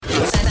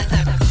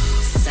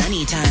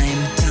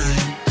time.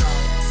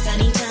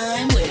 Sunny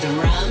time with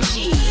Ram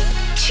G.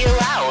 Chill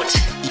out.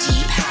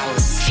 Deep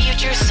house.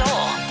 Future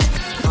soul.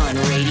 On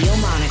Radio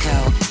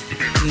Monaco.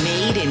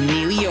 Made in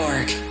New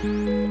York.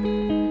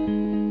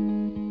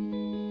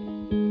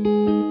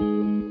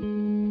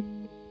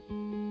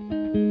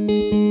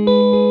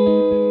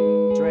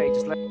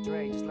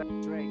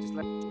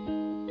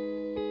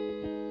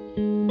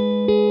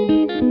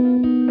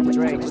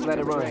 Let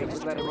it run.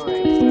 Just let it run.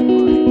 Hey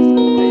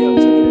yo,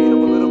 turn the beat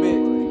up a little bit.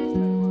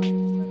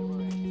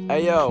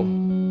 Hey yo,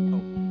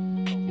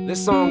 this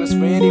song is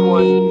for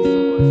anyone.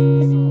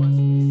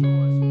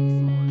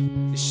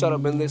 Just shut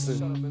up and listen.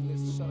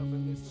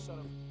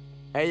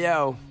 Hey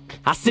yo.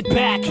 I sit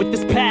back with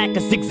this pack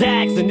of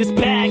zigzags and this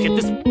bag of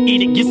this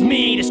beat. It gives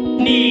me the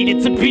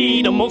needed to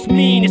be the most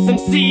meanest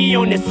MC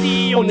on this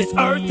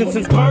earth. And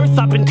since birth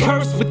I've been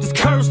cursed with this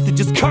curse to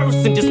just curse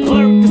and just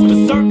blurt this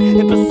berserk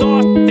and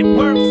bizarre that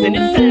works and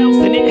it sells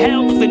and it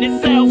helps in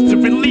itself to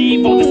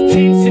relieve all this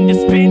tension,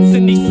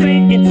 dispensing these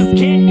sentences,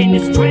 getting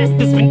this stress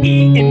that's been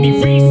eating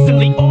me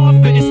recently off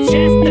of this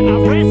chest, and I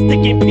rest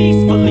again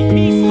peacefully.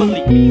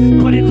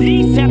 But at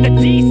least have the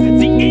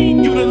decency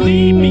in you to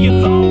leave me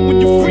alone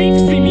when you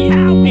freaks see me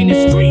out in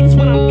the streets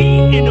when I'm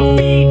eating or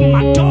feeding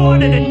my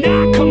daughter to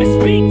not come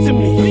and speak to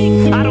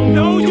me. I don't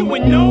know you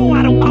and no,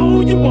 I don't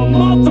owe you a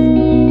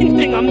motherfucking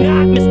thing. I'm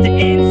not Mr.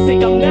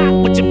 Instinct, I'm not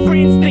what your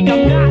friends think.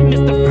 I'm not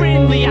Mr.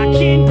 Friendly, I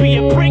can be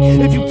a prick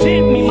if you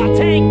tempt me. My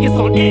tank is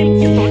on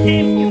empty,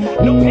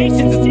 no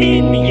patience is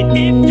in me, and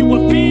if you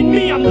offend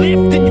me, I'm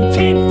lifting you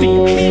 10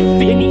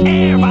 feet in the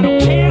air. I don't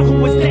care who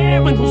was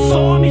there and who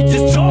saw me,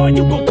 just joy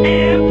you go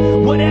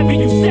damn. Whatever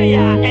you say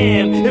I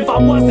am, if I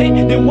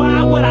wasn't, then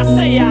why would I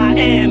say I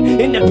am?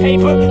 In the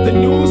paper, the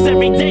news,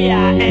 every day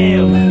I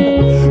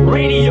am.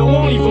 Radio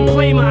won't even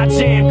play my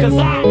jam, cause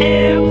I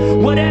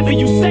am whatever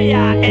you say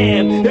I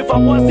am. If I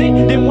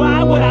wasn't, then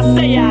why would I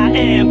say I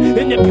am?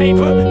 In the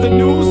paper, the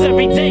news,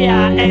 every day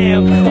I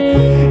am.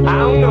 I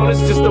don't know,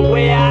 it's just the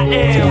way I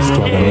am. C'est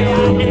l'histoire d'un mec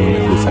qui tombe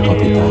de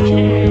 50 étages.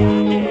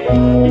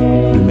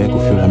 Le mec, au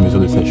fur et à mesure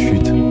de sa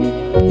chute,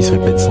 il se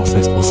répète sans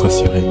cesse pour se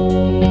rassurer.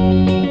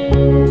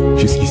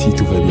 Jusqu'ici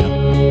tout va bien.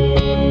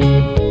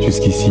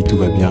 Jusqu'ici tout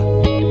va bien.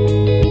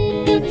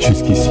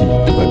 Jusqu'ici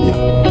tout va bien.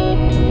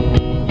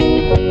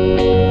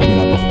 Mais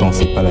l'important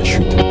c'est pas la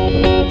chute,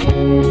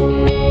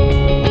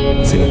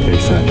 c'est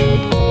l'atterrissage.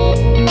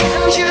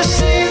 Can't you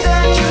see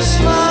that you're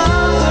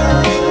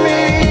smothering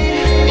me,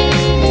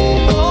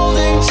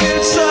 holding too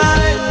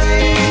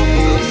tightly,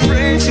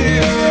 afraid to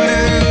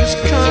lose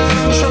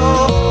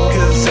control,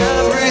 'cause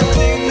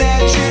everything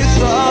that you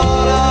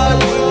thought I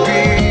would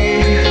be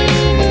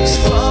is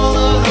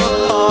falling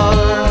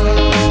apart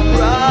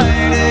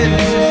right in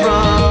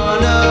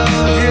front of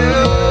you.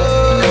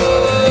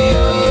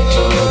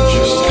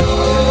 Just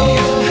caught in the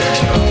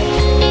undertow.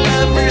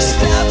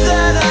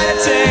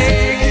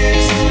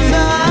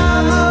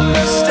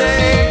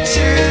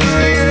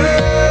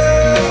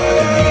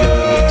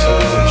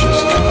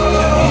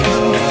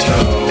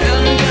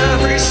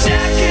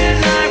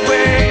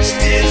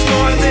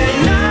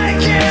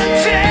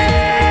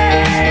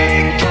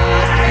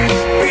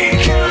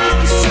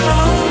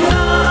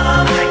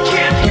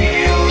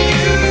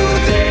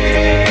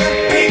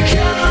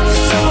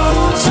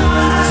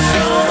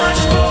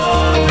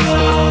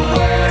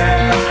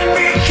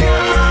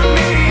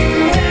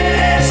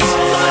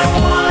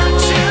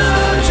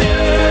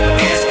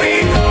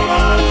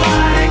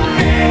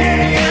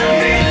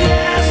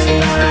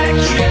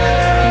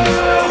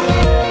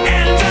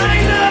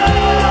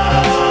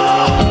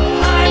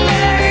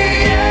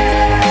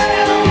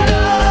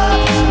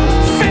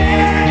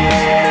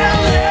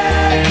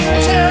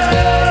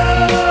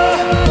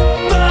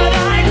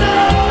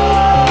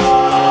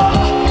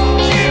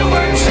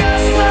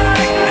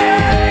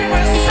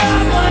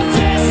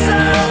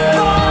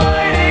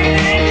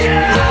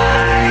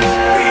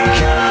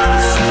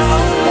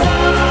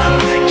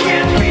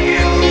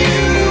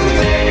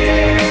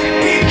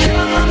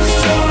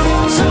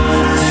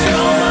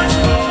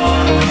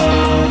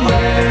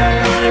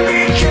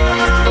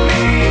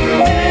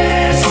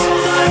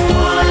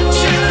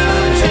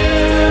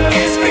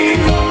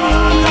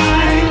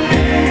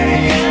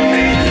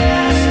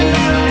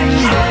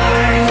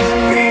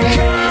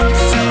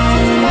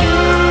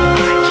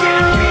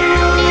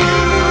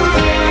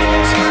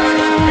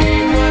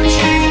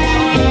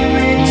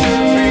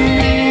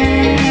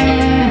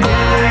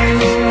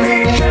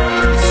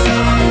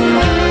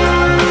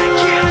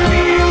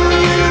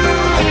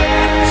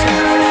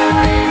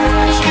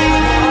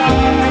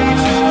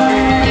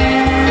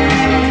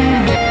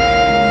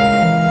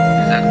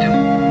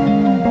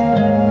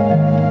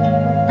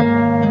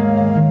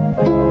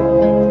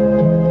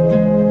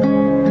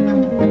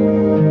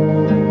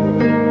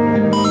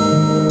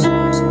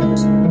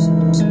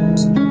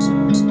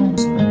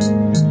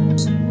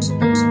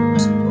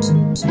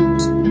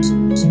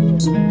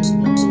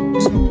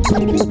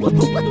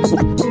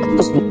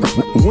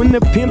 When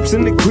the pimp's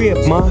in the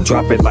crib, ma,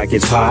 drop it like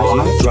it's hot.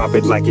 Drop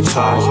it like it's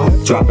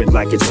hot. Drop it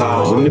like it's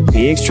hot. When the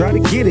pigs try to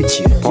get at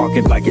you, park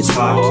it like it's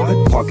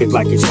hot. Park it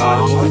like it's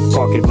hot.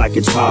 Park it like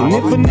it's hot. And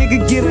if a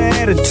nigga get an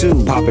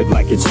attitude, pop it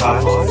like it's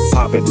hot.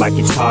 Pop it like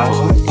it's hot.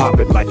 Pop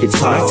it like it's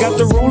hot. I got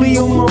the rollie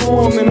on my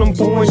arm and I'm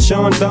pouring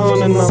Sean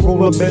Don, and I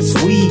roll up that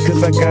weed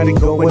cause I got it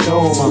going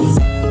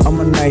on. I'm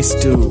a nice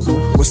dude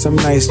with some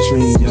nice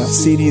dreams.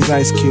 See these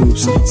ice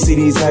cubes, see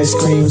these ice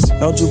creams.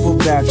 Eligible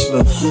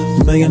bachelor,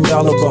 $1 million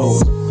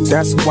bowl.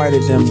 That's whiter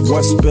than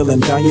what's spilling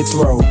down your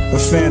throat. A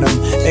phantom,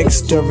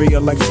 exterior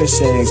like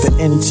fish eggs, the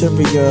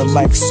interior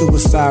like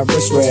suicide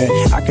wrist rag.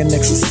 I can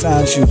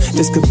exercise you,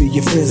 this could be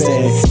your phys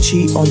ed.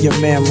 Cheat on your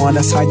man, man,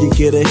 that's how you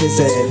get a his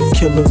ad.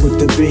 Killer with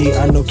the B,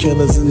 I know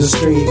killers in the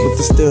street with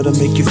the still to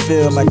make you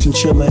feel like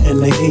chinchilla in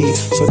the heat.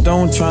 So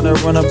don't try to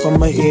run up on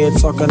my ear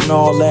talking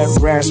all that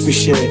raspy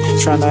shit,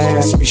 trying to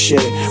ask me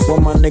shit.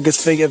 When my niggas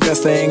figure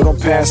vest, they ain't gon'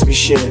 pass me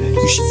shit.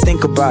 You should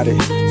think about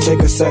it, take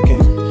a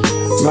second.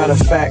 Matter of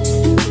fact,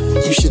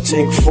 you should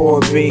take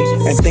 4B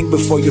and think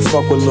before you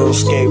fuck with little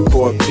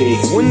skateboard P.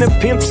 When the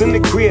pimp's in the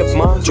crib,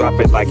 ma, drop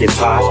it like it's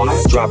hot.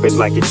 Drop it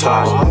like it's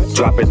hot.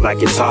 Drop it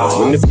like it's hot.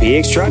 When the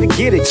pigs try to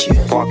get at you,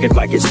 park it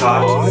like it's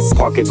hot.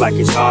 Park it like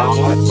it's hot.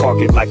 Park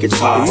it like it's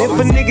hot. And if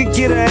a nigga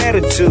get an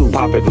attitude,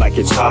 pop it like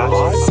it's hot.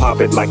 Pop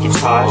it like it's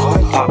hot.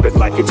 Pop it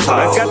like it's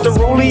hot. I got the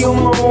rollie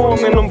on my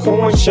arm and I'm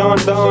pouring Sean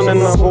Don,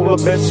 and I roll up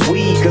that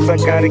weed cause I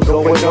got it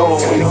going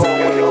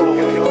on.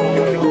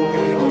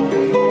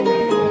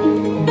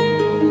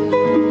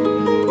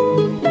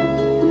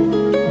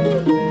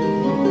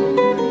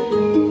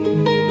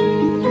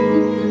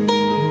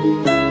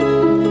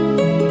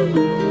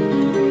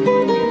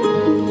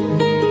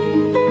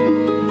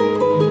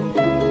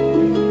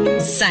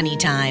 Sunny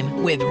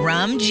Time with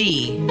Rum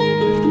G.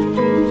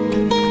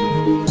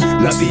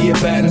 La vie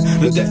est belle,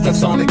 le destin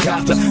s'en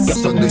écarte.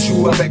 Personne ne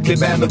joue avec les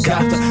mêmes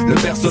cartes. Le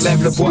berceau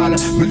lève le voile,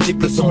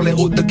 multiples sont les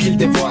routes qu'il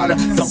dévoile.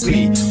 Tant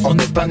pis, on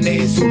n'est pas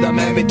né sous la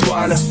même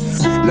étoile.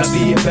 La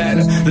vie est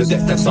belle, le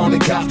destin s'en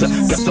écarte.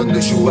 Personne ne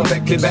joue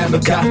avec les mêmes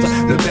cartes.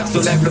 Le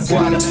berceau lève le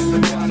voile.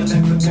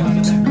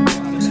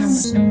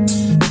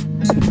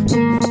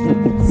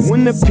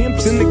 When the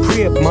pimp's in the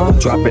crib, ma,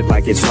 drop it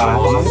like it's hot.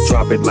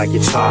 Drop it like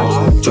it's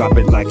hot. Drop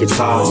it like it's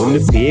hot. When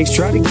the pigs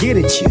try to get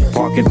at you,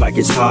 park it like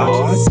it's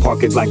hot.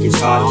 Park it like it's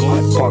hot.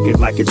 Park it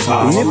like it's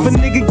hot. And if a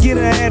nigga get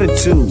an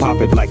attitude,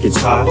 pop it like it's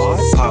hot.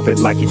 Pop it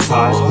like it's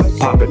hot.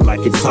 Pop it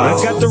like it's hot.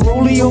 I got the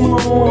rollie on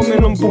my arm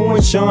and I'm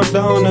pouring Sean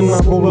Don, and I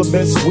roll up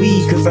that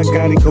weed cause I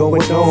got it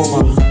going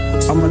on.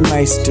 I'm a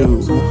nice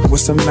dude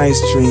with some nice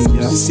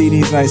dreams. See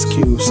these ice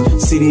cubes,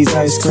 see these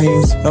ice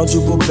creams.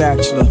 Eligible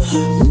bachelor,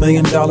 $1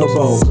 million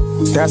bowl.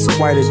 That's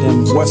whiter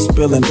than what's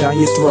spilling down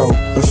your throat.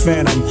 The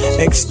phantom,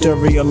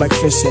 exterior like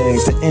fish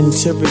eggs, the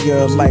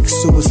interior like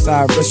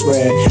suicide wrist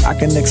rag. I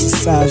can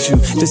exercise you,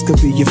 this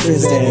could be your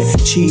phys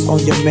ed. Cheat on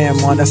your man,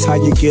 man, that's how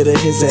you get a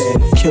his ad.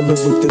 Killer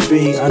with the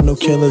B, I know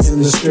killers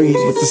in the street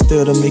with the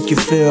still to make you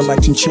feel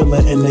like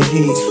chinchilla in the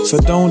heat. So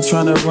don't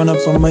try to run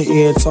up on my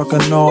ear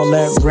talking all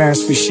that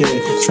raspy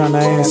shit, trying to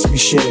ask me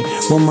shit.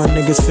 When my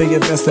niggas figure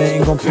best, they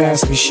ain't gon'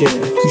 pass me shit.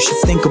 You should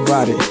think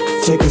about it,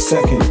 take a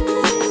second.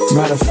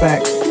 Matter of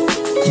fact,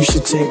 you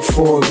should take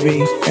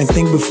 4B and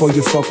think before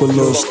you fuck with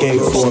little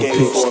skateboard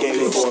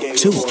P.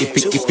 2,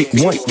 if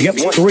it 1, yep,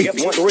 3.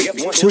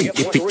 2,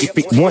 if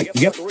it 1,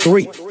 yep,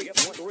 3.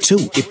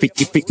 2, if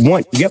it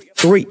 1, yep,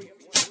 3.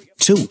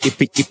 2,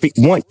 if it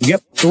 1,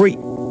 yep,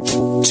 3.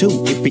 2,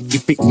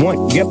 if it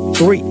 1, yep,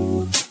 3.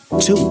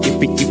 2,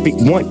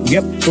 if it 1,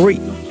 yep, 3.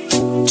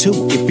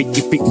 2,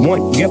 if it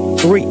 1, yep,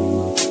 3.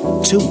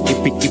 2,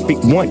 if it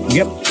 1,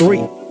 yep, 3.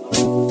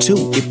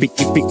 2, if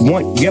it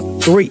 1, yep,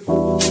 3.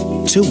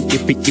 2, if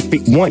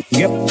it 1,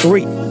 yep,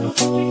 3.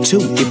 2,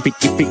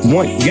 if it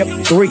 1, yep,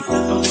 3.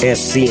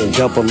 SC and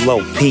double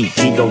OP,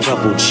 Ego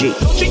double G.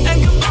 Dolce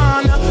and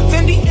Gabbana,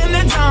 Fendi and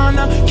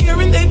Adana,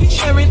 Karen, they be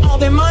sharing all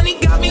their money,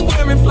 got me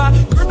wearing fly.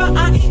 Girl, but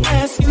I ain't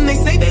asking, they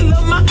say they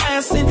love my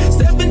ass and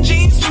 7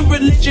 G's to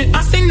religion.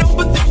 I say no,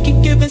 but they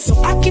keep giving, so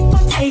I keep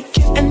on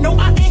taking. And no,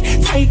 I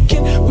ain't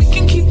taking, we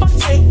can keep on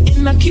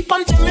taking. I keep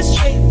on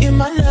demonstrating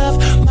my love,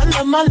 my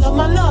love, my love,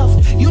 my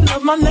love. You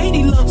love my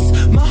lady lumps,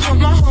 my hump,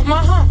 my hump,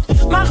 my hump.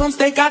 My humps,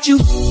 they got you.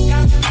 They got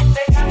you.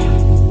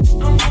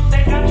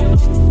 They got you.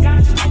 They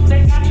got you.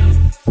 They got you.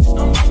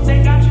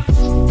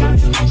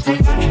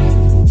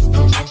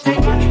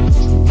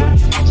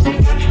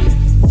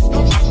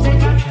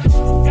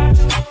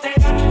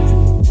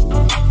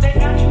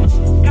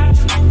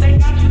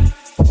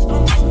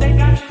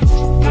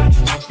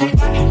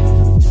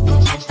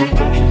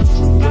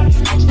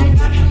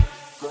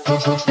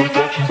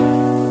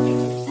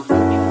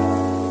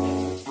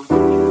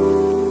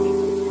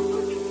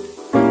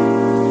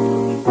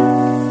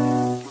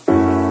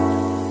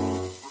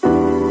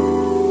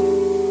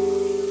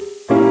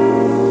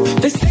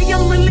 They say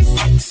I'm really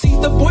sexy.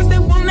 The boys, they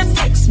wanna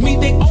sex me.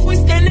 They always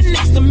standing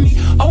next to me,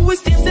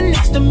 always dancing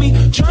next to me,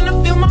 trying to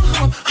feel my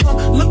hump, hump,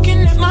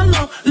 looking at my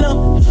lump,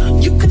 lump.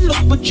 You can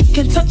look, but you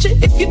can touch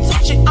it. If you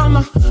touch it,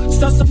 I'ma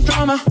start some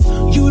drama.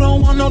 You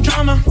don't want no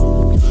drama.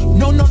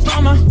 No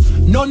drama.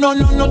 No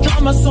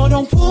drama. So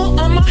don't pull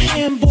on my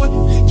hand, boy.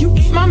 You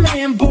ain't my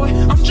man, boy.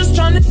 I'm just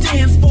trying to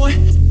dance, boy.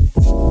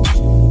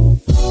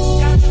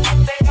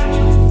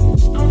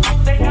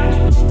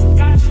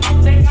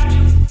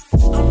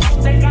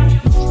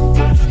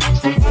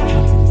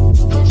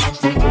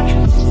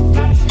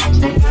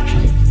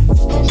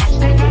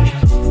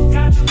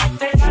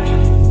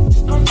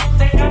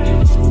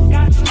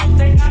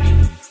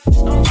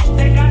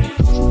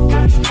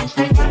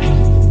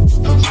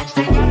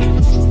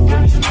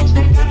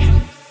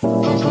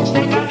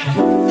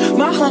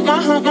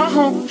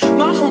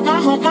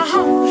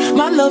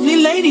 My lovely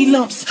lady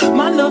lumps,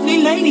 my lovely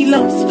lady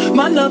lumps,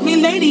 my lovely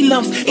lady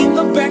lumps in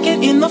the back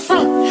and in the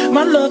front.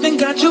 My loving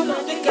got you.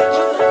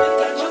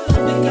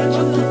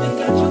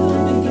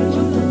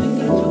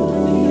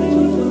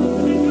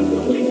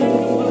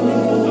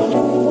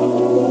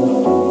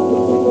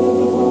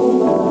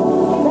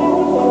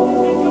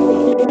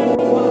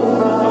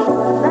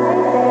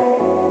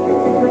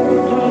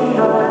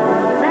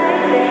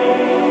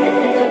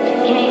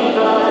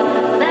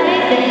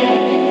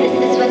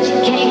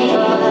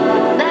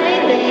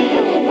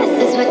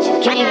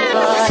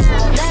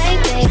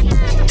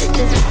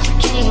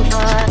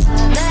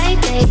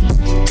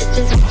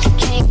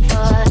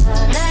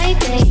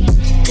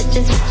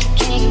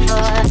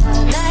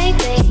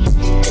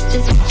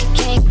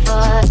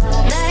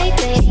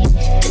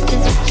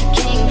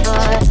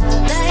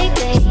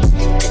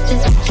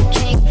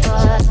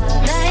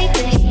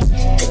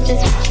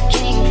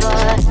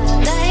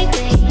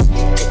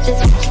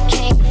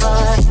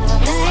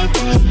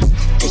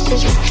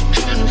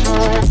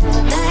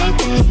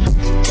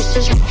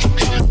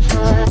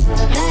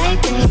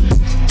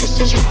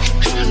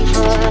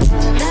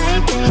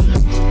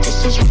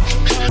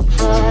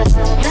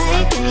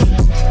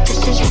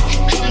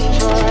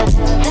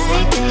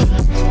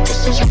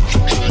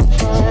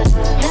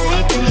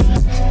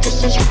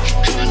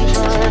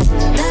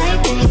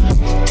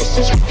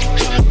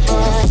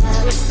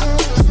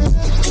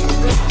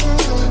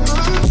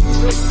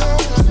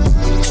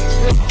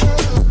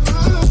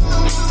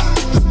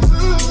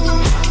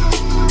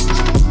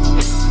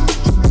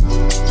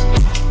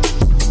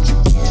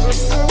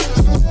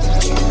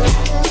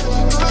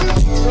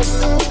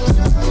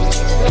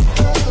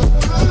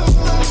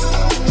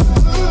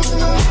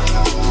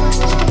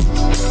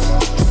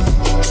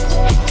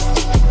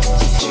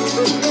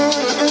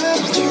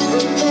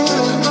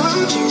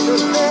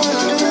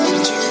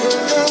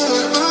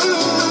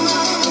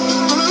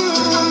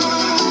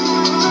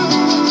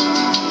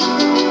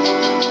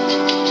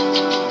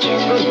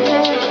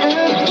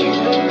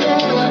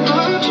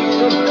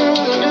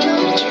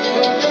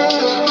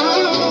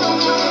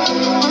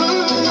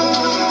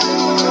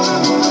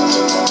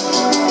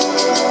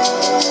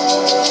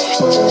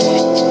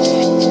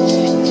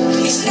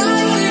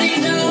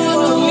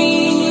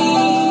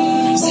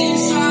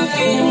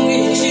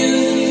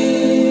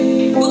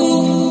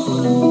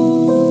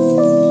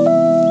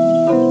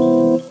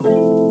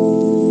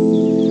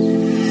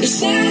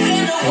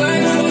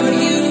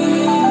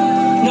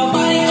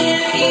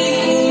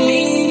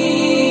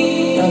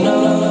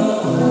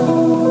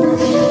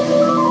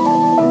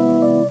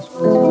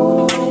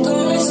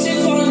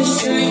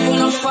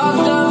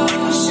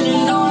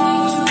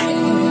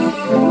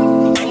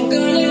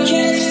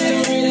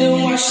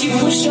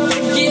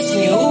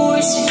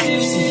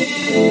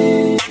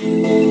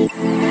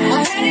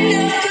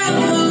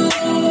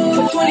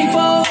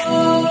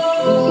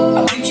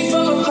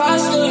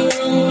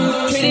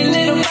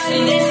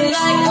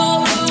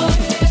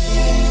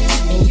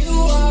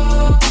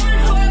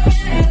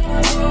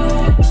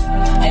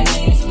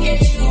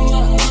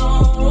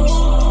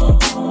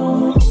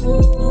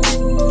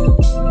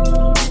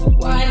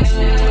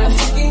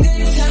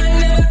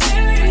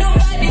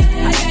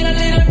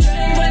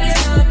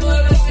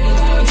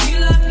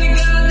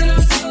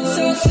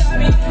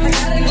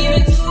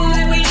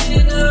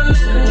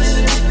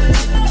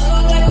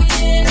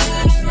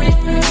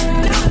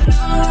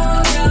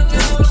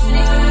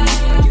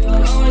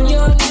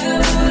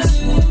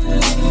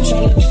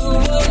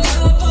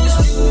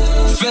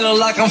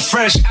 I'm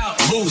fresh out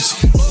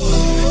boozy.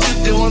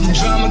 If they want the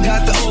drama,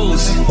 got the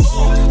Uzi.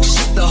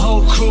 Ship the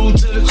whole crew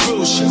to the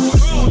cruise ship.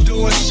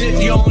 Doing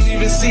shit you don't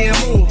even see in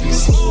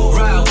movies.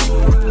 Ride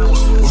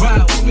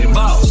with me,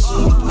 boss.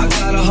 I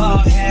got a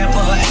hard hand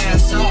for her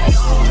ass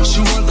off. She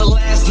want the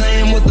last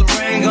name with the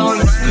ring on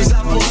it. Cause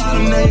I pull out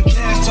 $1 million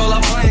cash, told I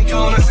blank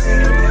on it.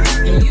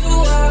 And you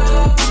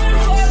are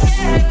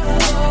unforgettable.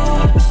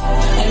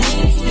 I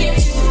need to get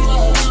you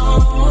alone.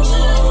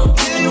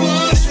 They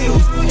want you,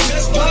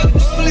 just pop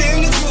bully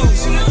in the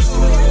cruise.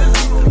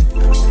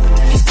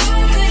 It's so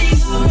good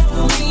enough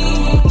for me.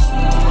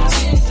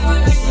 Since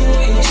I've been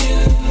with you.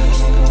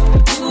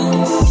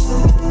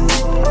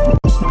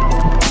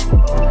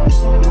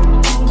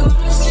 I'm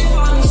gonna sip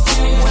on this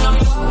drink when I'm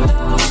fucked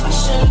up. I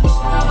should've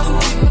gone out to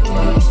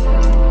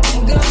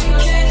I'm gonna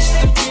catch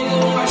the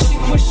feeling while she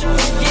push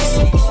up.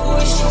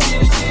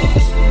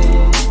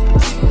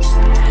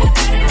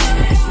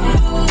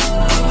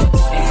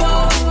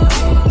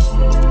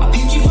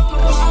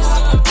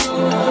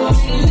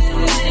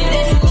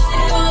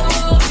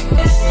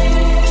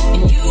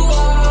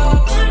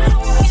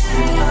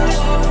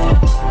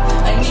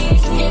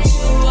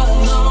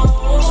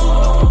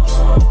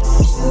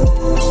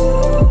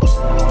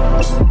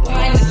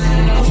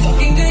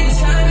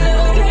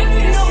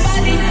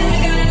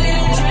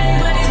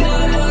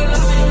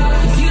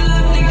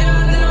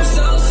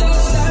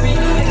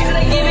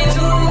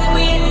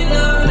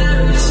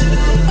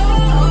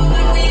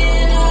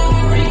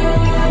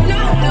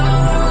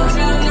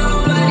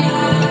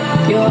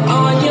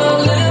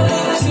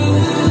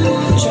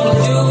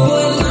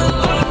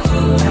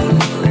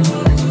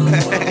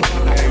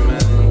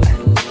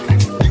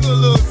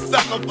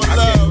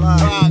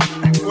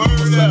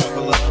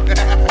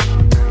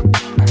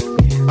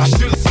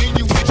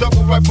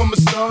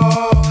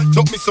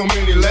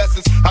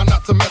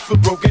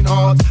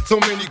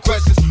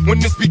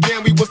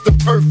 we was the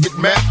perfect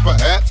match,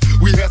 perhaps.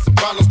 We had some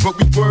problems, but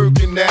we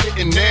working at it.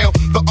 And now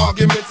the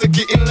arguments are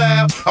getting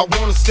loud. I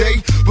wanna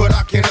stay, but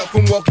I can't help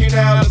from walking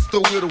out. Let's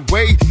throw it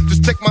away.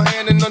 Just take my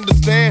hand and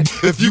understand.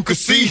 If you could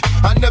see,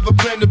 I never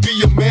planned to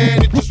be a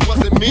man. It just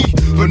wasn't me.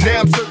 But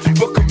now I'm searching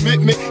for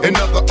commitment and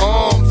other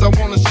arms. I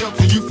wanna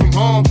shelter you from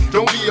harm.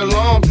 Don't be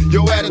alarmed.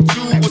 Your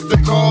attitude was the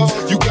cause.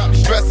 You got me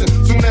stressing.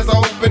 Soon as I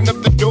open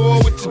up the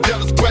door with your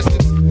jealous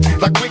questions.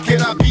 Like, where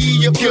can I be?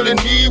 You're killing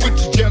me with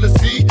your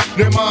jealousy.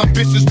 Now my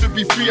ambitions to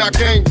be free, I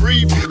can't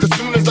breathe. Cause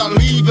soon as I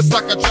leave, it's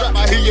like a trap.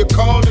 I hear you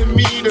calling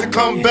me to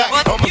come back.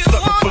 I'm a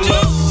sucker for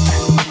love.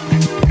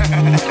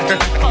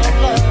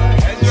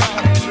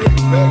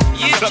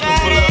 You try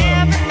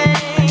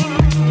everything,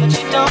 but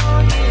you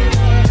don't give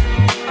up.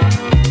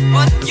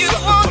 What you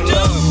won't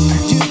do,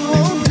 you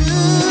won't do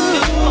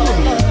for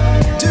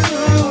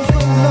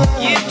love.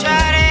 You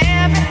tried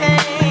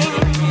everything,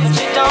 but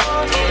you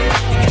don't give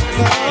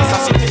up.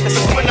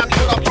 When I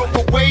thought I broke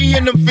away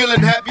and I'm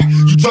feeling happy,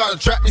 you try to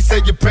trap me, say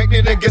you're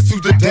pregnant, and guess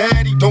who's the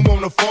daddy? Don't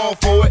wanna fall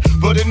for it,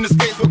 but in this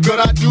case, what could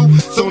I do?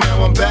 So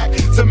now I'm back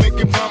to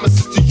making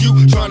promises to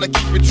you, trying to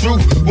keep it true.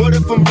 What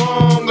if I'm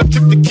wrong? A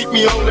trip to keep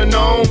me holding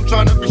on,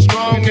 trying to be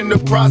strong in the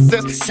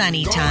process.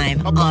 Sunny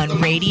Time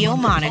on Radio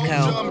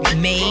Monaco,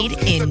 made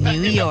in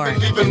New York.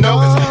 Even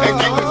though it's and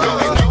keep it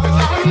going.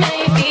 I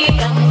may be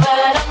young,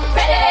 but I'm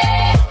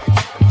ready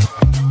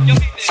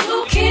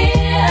to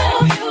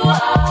give you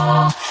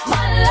all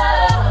my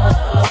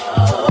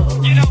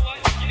love. You know what?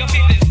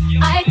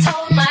 I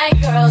told my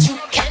girls you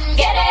can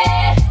get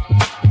it.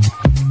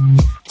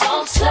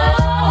 Don't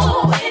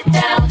slow it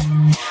down,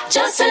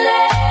 just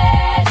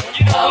let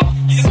it go.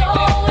 So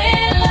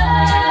in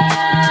love,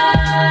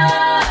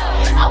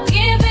 I'll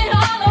give it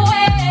all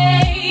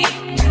away.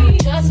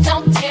 Just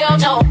don't tell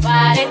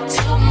nobody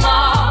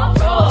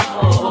tomorrow.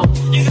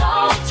 So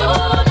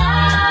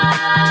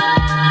tonight,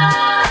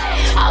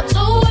 I'll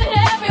do it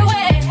every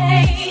way.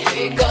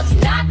 Because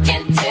I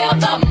can tell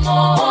the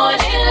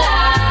morning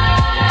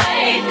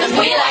light. Cause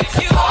we like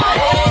to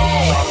party.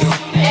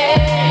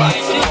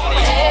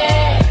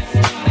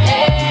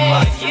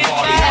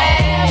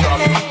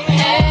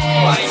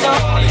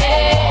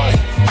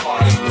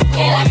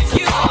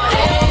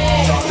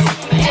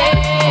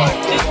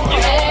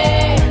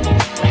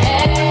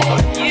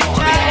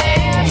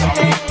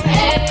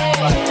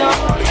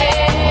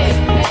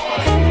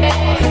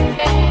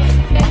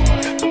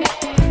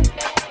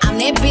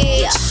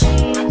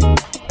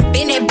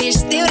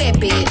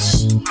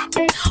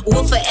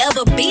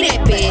 Forever be that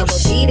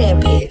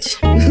bitch.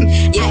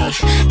 Yeah,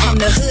 I'm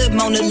the hood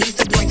Mona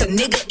Lisa. Once a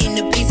nigga in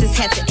the pieces.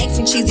 Had to X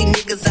and cheesy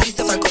niggas. I used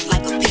to circle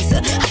like a pizza.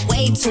 I'm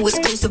way too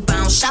exclusive.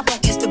 I don't shop on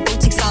Insta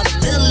boutiques. All the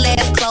little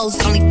ass clothes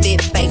only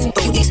fit face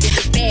booties.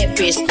 Bad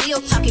bitch,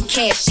 still talking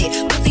cash shit.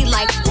 Pussy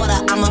like water,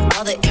 I'm a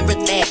mother and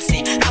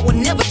relaxing. I would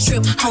never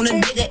trip on a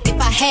nigga if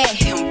I had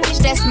him.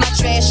 Bitch, that's my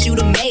trash, you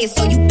the maid,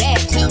 so you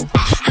bagged him.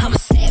 I'm a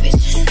savage,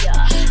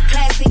 yeah.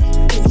 Classy,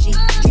 bougie,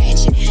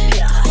 ratchet,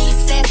 yeah.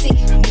 Sassy,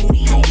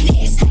 moody,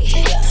 nasty,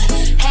 yeah.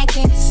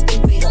 Hacking,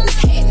 stupid, what's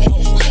happening?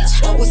 Bitch,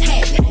 what's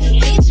happening?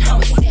 Bitch,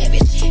 I'm a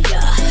savage,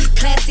 yeah.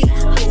 Classy,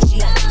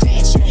 bougie,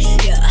 ratchet,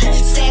 yeah.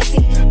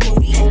 Sassy,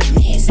 moody,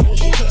 nasty,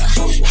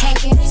 yeah.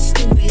 Hacking,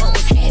 stupid,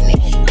 what's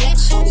happening?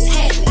 Bitch, what's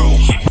happening?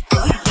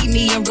 Keep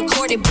me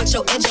unrecorded, but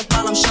your edge up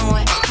all I'm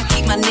showing. I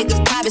keep my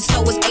niggas private,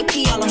 so it's AP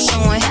all I'm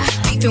showing.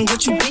 Beefing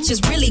with you bitches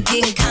really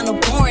getting kinda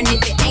boring.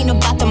 If it ain't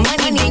about the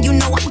money, then you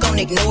know I'm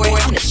gonna ignore it.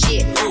 I'm the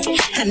shit, ooh.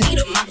 I need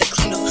a mop to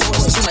clean the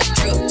floors. Too much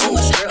drill, ooh.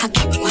 I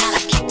keep it hot,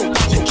 I keep it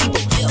real, keep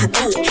it real,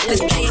 ooh.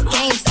 Let's play a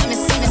game, Simon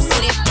Simmons to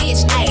that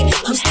bitch, ayy.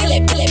 I'm still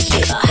that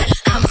shit,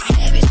 I'm a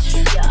savage,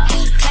 yeah.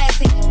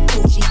 Classy,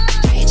 bougie,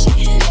 ratchet,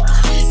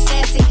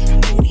 sassy,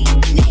 moody,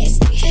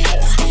 nasty,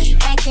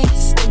 yeah. Acting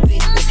stupid,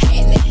 what's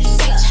happening?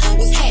 Bitch,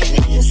 what's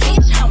happening?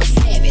 Bitch, I'm a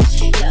savage,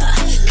 yeah.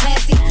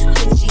 Classy,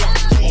 bougie,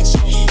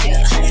 ratchet,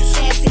 yeah.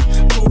 Sassy,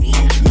 moody,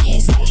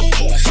 nasty,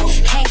 yeah.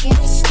 Hacking,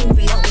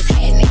 stupid, what's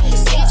happening?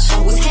 Bitch,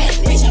 what's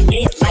happening? Bitch, I'm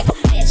lit like a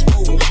match,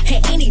 ooh. Hey,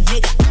 any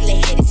nigga on the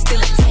head is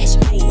still attached,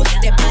 ooh.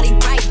 That body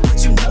right, but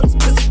you know this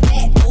pussy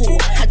bad, ooh.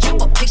 I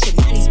drop a picture,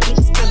 now these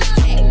bitches feel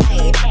attacked,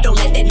 hey. Don't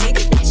let that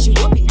nigga mess you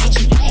up and get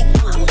you back,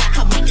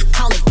 I make a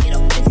call and get a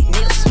busy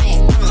nigga smack,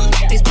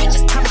 This bitch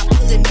just time I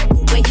pull the nigga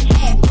where you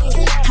at, ooh.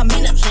 I'm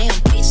in a lamb,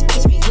 bitch,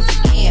 teach me if you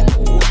can,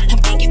 ooh. I'm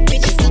thinking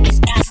bitches up this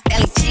guy,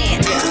 Stelly Chan,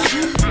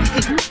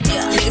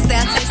 yeah. Niggas say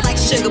I taste like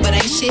sugar, but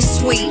ain't shit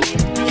sweet.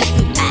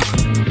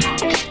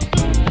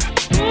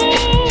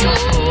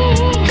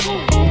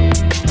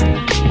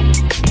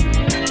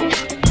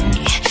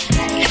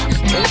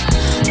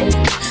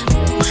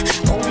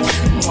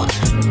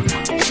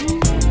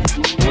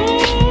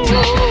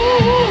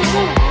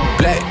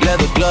 Black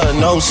leather glove,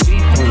 no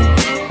see-through.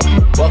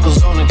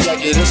 Buckles on the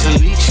jacket, it's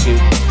elite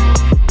shit.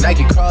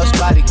 Nike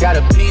crossbody, got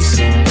a piece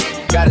in.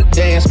 Gotta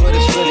dance, but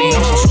it's really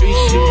on some street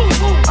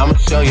shit. I'ma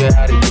show you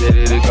how to get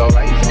it. It go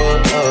right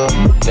foot up,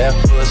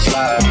 left foot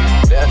slide,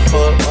 left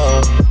foot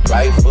up,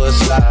 right foot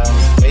slide.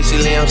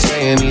 Basically, I'm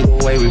saying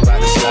either way, we bout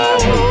to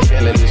slide. Hey,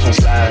 can't let this one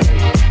slide.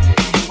 Hey.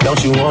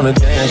 Don't you wanna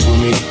dance with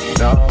me? me,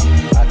 no.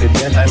 I could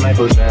dance like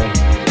Michael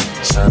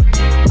Jackson.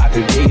 I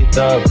could get you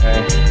the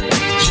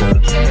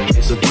passion.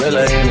 It's a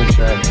thriller in the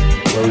track.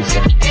 What we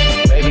say?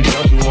 Baby,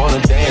 don't you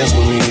wanna dance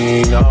with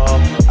me, no.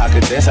 I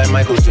could dance like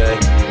Michael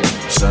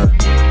Jackson.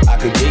 I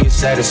could give you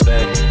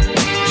satisfaction.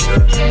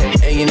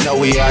 And you know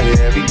we out here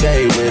every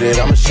day with it.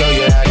 I'ma show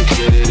you how to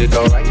get it. It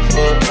go right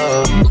foot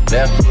up,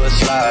 left foot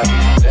slide,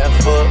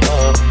 left foot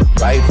up,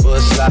 right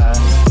foot slide.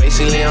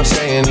 Basically I'm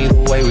saying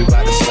either way we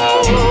bout to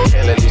slide.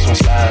 Can't let this one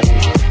slide.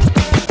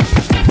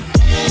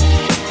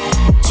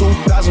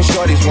 2,000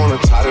 shorties wanna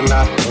tie the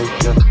knot. Oh,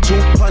 yeah.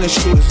 200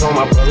 shooters on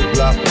my brother's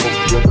block. Oh,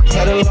 yeah.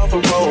 Pedal off the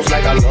roads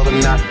like I love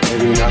it, not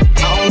maybe not.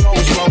 I don't know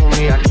what's wrong with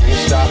me, I can't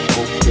stop.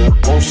 Oh, yeah.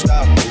 Won't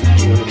stop, oh,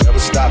 yeah. Never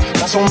stop.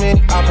 Got so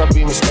many ops, I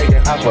be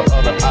mistaken out for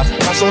other ops.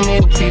 Got so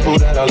many people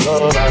that I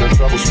love out of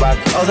trouble spot.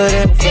 Other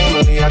than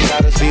family, I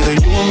gotta see the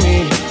you and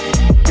me.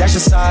 That's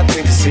just how I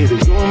think it's either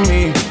you and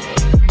me.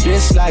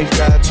 This life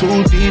got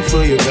too deep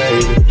for you,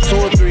 baby. 2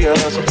 or 3 of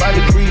us about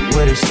to creep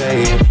where they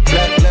staying.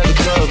 Black leather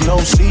glove, no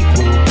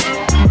sequel.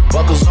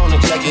 Buckles on the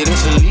jacket,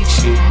 it's elite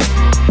shit.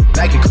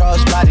 Nike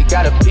crossbody,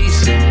 got a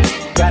piece in.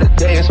 Gotta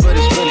dance, but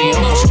it's really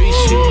on some street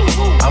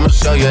shit. I'ma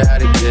show you how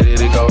to get it.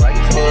 It go right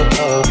foot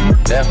up,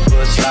 left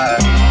foot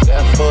slide,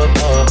 left foot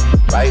up,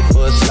 right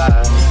foot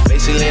slide.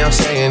 Basically, I'm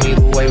saying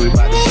either way we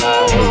bout to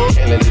slide.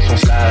 Can't let this one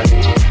slide.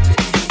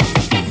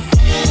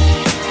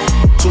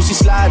 Juicy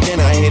slide, then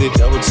I hit it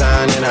double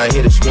time, then I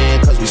hit a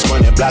spin, cause we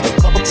spun that block a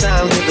couple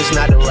times. If it's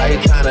not the right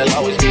time, there'll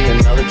always be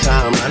another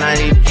time. And I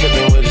ain't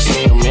tripping with the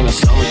steam in the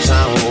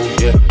summertime, oh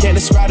yeah. Can't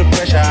describe the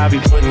pressure I be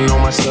putting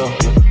on myself,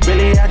 yeah.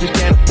 Really, I just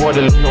can't afford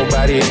to lose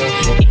nobody else,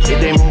 yeah. If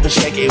they moving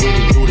shaky, we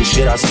can do the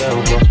shit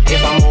ourselves, yeah.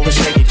 If I'm moving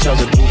shaky,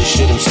 Chelsea do the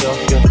shit himself,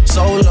 yeah.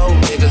 Solo,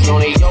 niggas on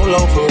a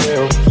YOLO for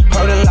real.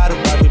 Heard a lot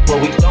about it, but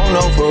we don't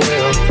know for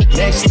real.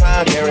 Next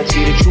time,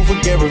 guarantee the truth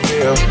will get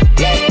revealed.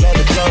 Black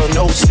leather glove,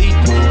 no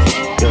sequins.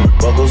 Yeah,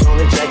 buckles on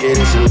the jacket,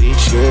 it's elite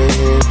shit.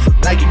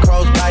 Nike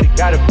crossbody,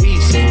 got a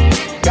piece in.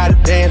 Gotta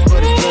dance,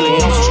 but it's really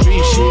on some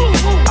street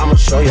shit. I'ma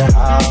show you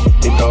how.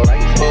 It go right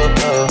foot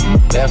up,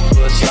 left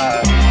foot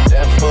slide,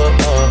 left foot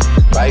up,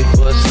 right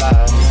foot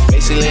slide.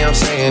 Basically, I'm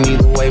saying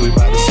either way we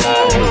bout to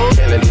slide.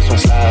 Can't let this one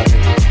slide.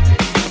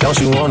 Don't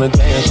you wanna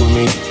dance with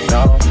me?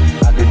 No,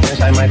 I could dance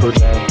like Michael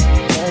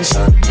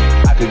Jackson.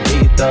 I could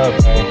get you the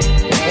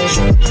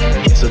passion.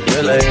 It's a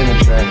thriller in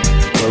the track.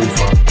 Where we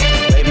from?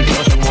 Baby,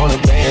 don't you wanna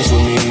dance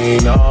with me?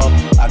 No,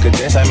 I could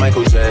dance like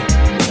Michael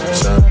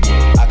Jackson.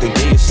 I could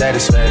give you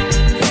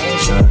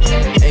satisfaction.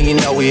 And you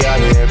know we out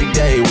here every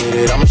day with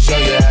it. I'ma show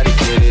you how to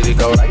get it. It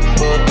go right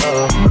foot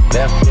up,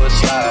 left foot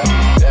slide,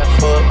 left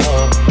foot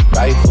up,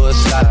 right foot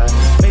slide.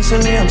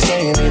 Basically, I'm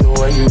saying either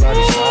way you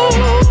gotta slide.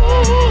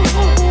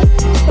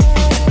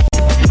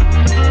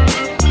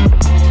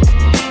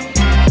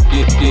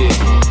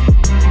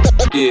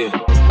 Yeah.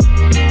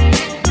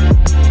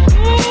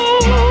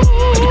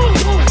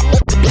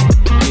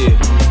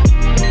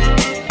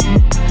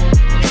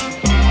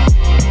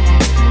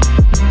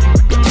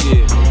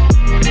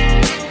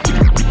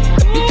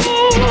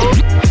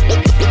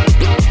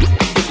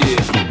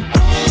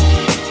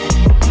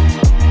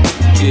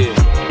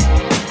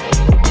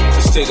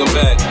 Take them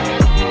back.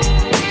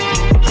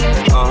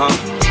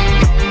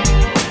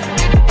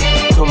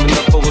 Coming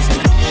up over.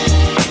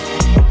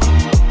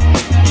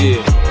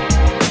 Yeah.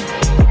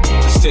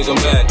 Let's take them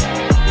back.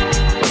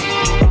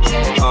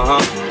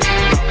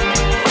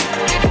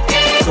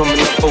 Coming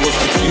up over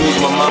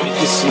confused. My mommy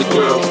kissing the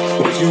girl.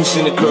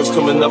 Confusing the girls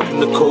coming up in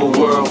the cold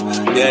world.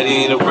 Daddy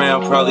ain't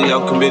around, probably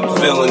out committing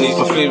felonies.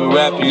 My favorite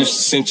rapper used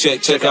to sing,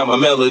 check out my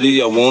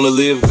melody. I wanna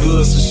live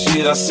good, so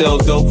shit, I sell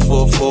dope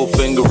for a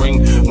 4-finger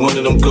ring. One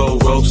of them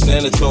gold ropes.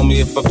 Nana told me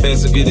if I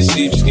pass, I get a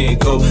sheepskin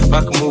coat. If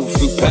I can move a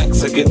few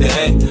packs, I get the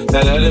hat.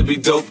 Now that'd be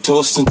dope.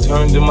 Tossed and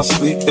turned in my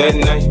sleep that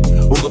night.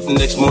 Woke up the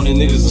next morning,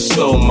 niggas have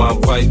stole my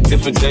bike.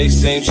 Different day,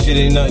 same shit,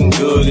 ain't nothing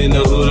good. In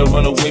the hood, I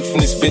run away from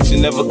this bitch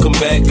and never come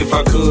back if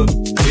I could.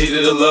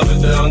 Hated to love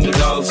it, the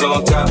underdogs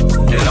on top.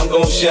 And I'm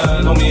gon'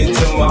 shine, homie,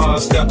 until my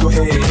heart stop. Go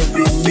ahead,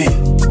 MVP.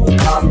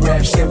 I'm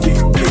Raps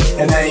MVP.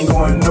 And I ain't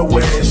going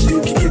nowhere, so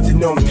you can get to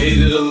know me.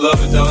 Hated to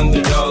love it, the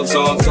underdogs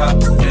on top.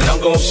 And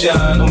I'm gon'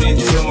 shine, homie,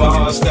 until my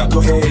heart stop. Go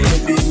ahead,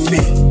 MVP.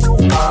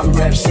 I'm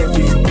Raps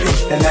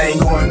MVP. And I ain't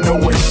going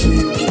nowhere, so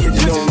you can get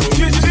to know me.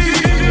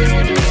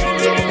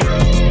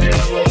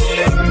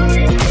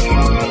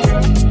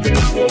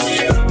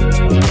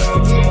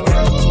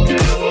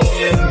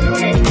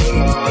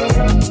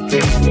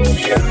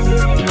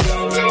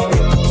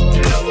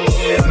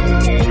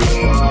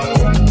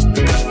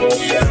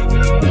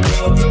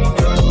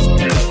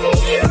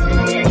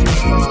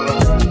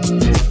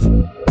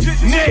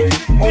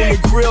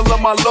 Grill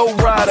of my low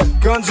rider,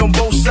 guns on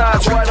both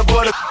sides, right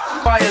above the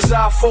fires,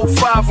 I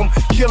 4-5 them.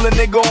 Kill a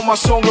nigga on my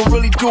song and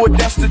really do it,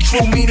 that's the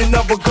true meaning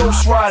of a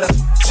ghost rider.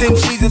 10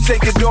 G's to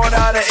take a daughter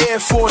out of Air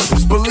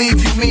Forces.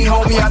 Believe you me,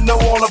 homie, I know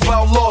all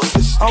about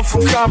losses. I'm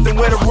from Compton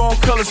where the wrong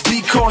colors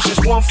be cautious.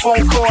 One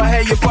phone call, I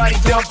had your body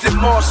dumped in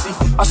Marcy.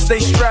 I stay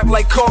strapped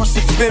like car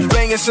seats. Been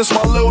banging since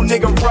my little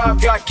nigga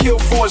Rob got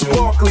killed for his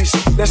Barclays.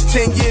 That's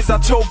 10 years. I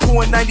told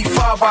Pooh in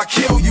 95 I'll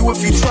kill you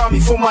if you try me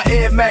for my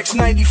Air Max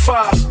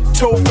 95s.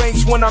 Told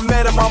Banks when I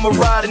met him I'ma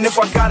ride, and if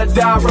I gotta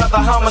die, I'd rather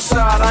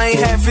homicide. I ain't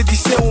had 50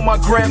 cent when my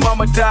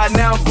grandmama died.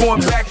 Now I'm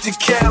going back to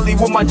Cali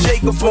with my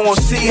Jacob on.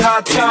 See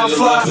how time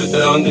fly.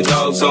 The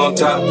underdogs on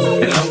top,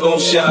 and I'm gon'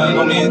 shine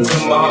on me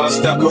until my heart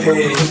stop. Go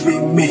ahead, envy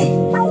me.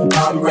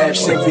 I'm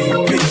Raps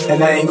MVP,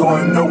 and I ain't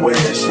going nowhere,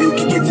 so you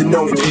can get to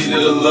know me. Need a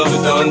little love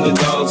with the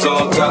underdogs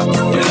on top,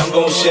 and I'm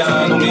gon'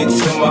 shine on me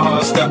until my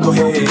heart stop. Go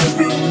ahead,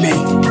 envy me.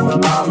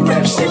 I'm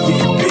Raps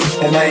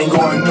MVP, and I ain't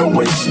going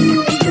nowhere, so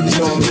you can get to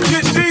know me.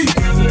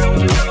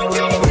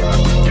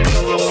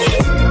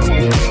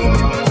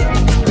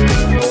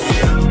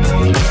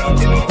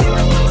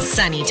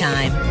 Sunny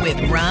Time with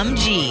Rum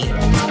G.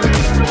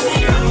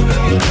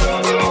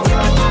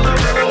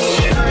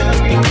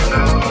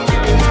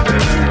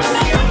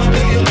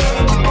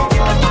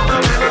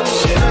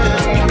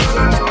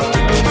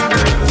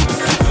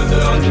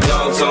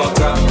 On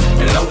top,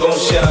 and I'm gon'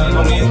 shine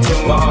on me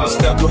until my heart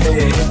stop. Go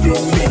ahead, envy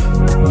me.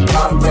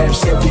 I'm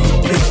Raps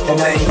MVP,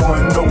 and I ain't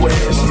going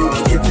nowhere, so you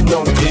can get to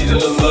know me. Need a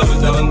little love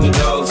with the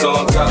underdogs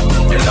on top,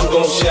 and I'm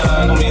gon'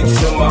 shine on me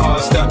until my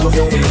heart stop. Go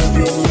ahead,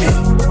 envy me.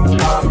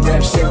 I'm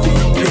Raps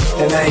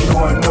MVP, and I ain't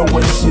going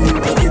nowhere, so you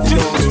can get to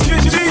know me.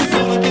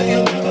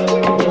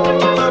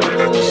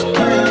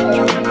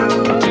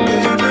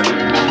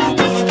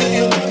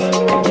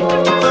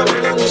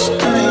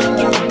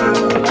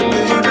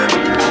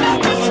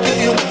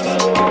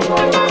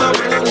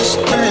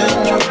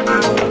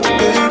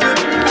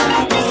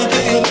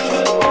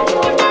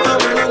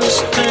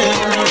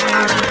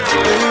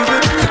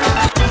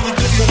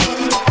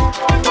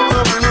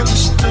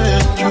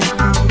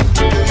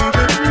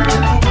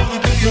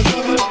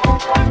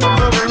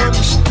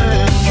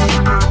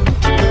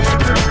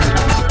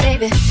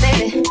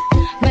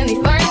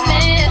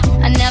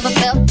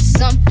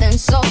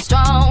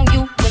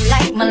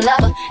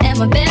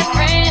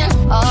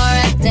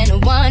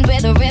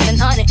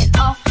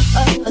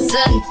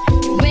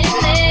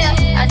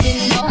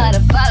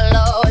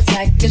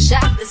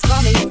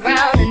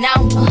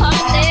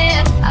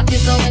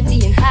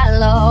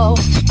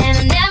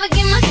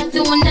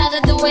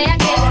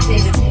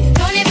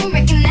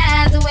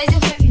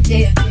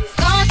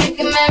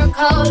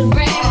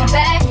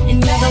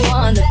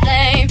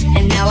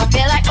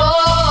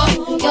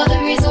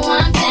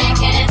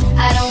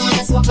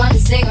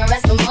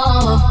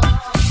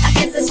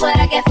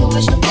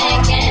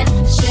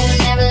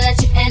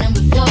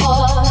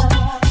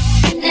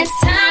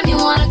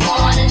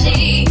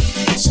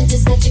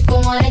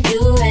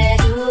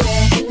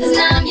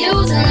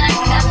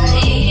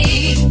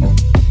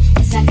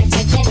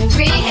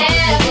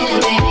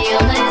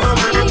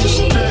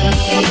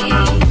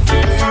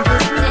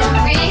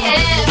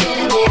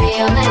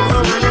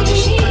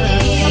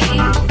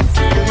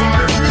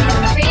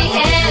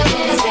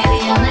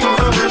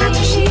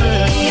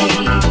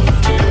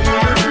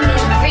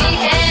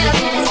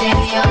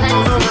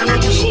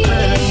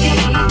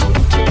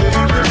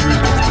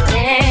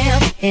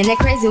 In that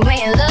crazy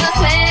way you look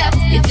left,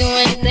 you do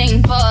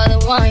anything for the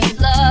one you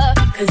love.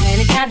 Cause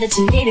anytime that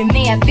you needed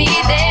me, I'd be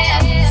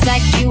there. It's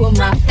like you were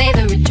my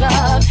favorite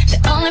drug. The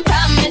only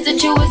problem is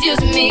that you was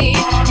using me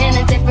in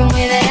a different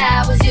way that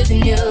I was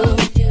using you.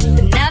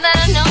 But now that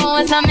I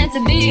know it's not meant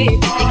to be,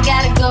 you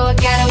gotta go, I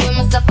gotta win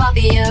myself off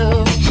of you.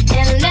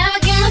 And I'll never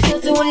give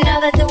myself to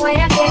another the way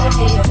I gave it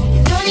to you.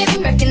 You don't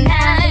even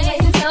recognize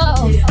it,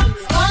 no.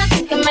 Wanna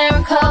take a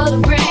miracle to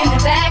bring me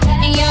back,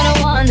 and you're the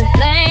one to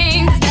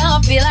blame. Cause now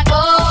I feel like,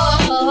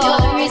 you're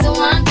the reason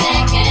why I'm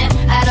thinking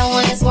I don't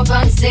wanna smoke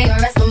on the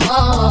cigarettes no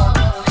more.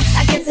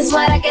 I guess that's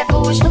what I get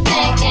for wishful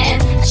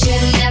thinking. I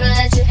should've never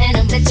let you in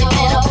the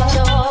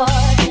door.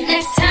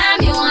 Next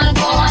time you wanna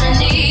go on a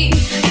leave,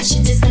 I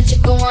should just let you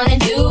go on and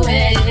do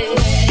it.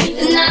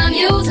 Cause now I'm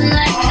using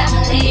like I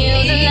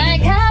please.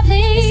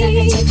 Cause I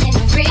can take you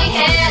in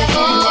rehab.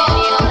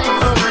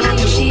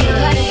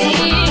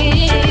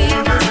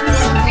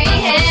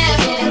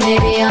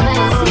 Baby, I'm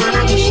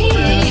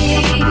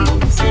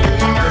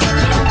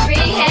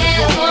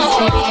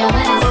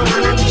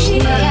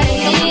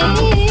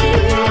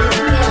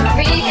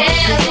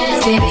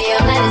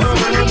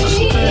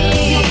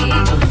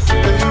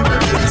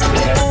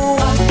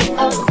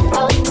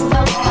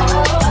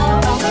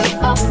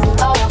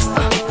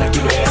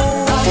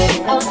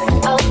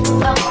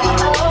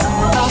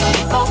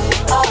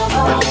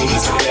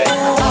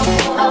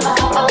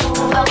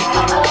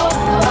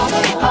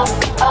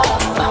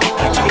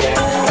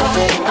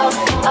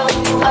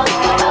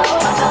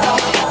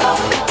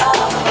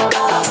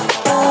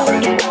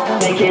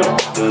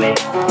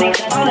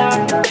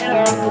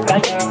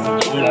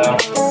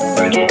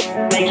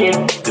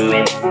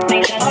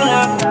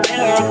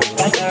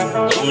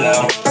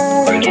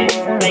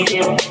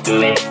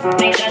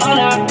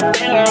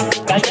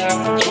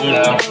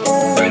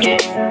Work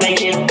it,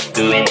 make it,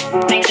 do it,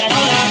 make that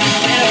all up,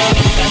 better,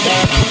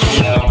 faster,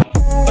 slow.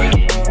 Work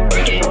it,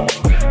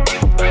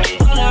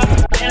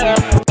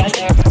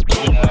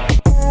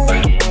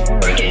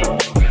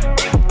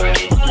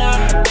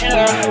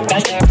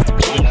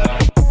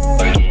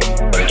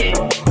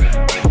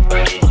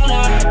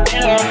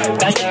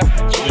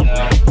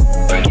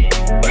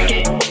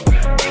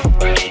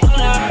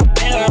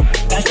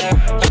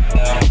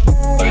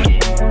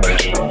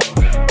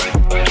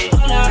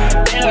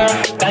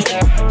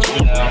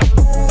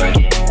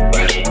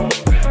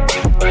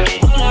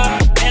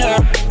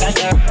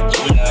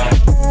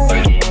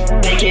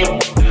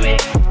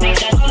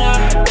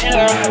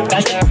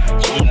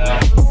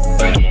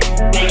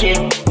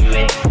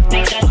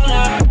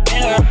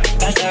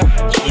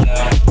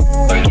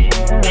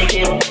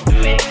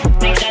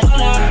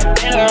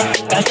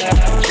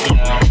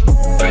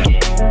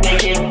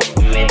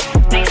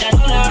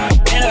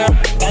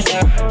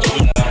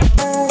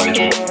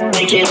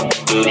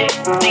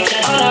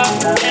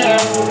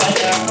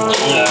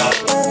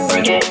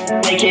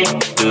 make it,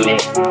 do it.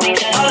 Make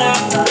that all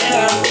out, get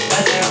out,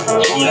 right there,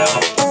 slow down.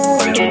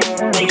 Work it,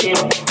 make it,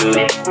 do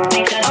it.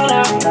 Make that all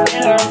out,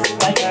 get out,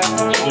 right there,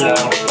 slow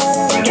down.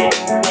 Work it,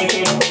 make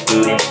it, do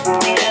it.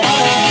 Make that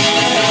all out,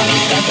 get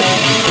out, right there,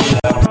 slow down.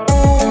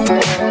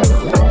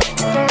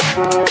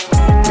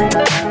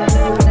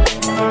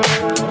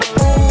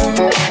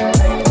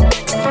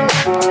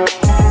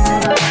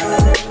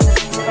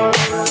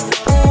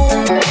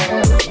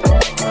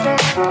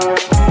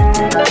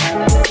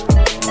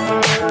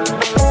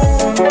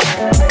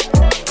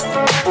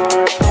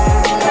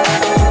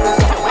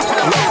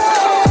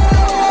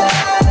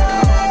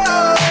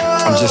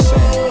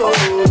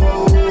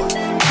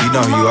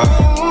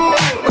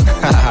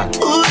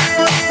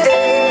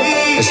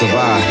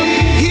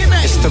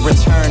 It's the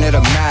return of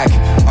the Mac,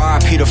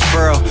 R.I.P. the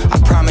Furl. I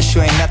promise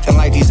you ain't nothing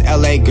like these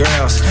L.A.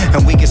 girls.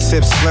 And we can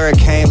sip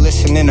Slurricane,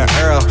 listening to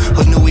Earl.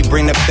 Who knew we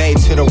bring the bay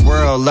to the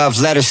world?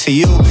 Love letters to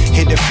you,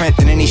 hit different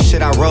than any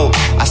shit I wrote.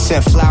 I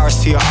sent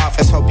flowers to your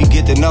office, hope you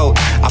get the note.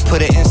 I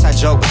put an inside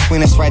joke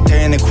between us right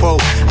there in the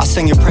quote. I'll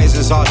sing your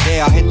praises all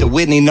day, I'll hit the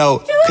Whitney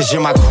note. Cause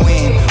you're my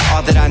queen,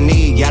 all that I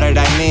need, yada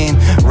that I mean.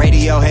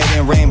 Radiohead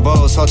and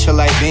rainbows,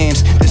 ultralight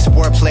beams. This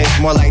sport plays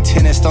more like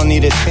tennis, don't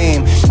need a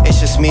team. It's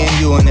just me and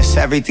you and it's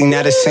everything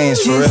that it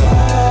seems, for real.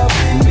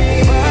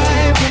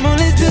 Come on,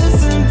 let's do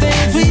some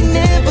things we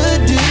never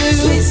do.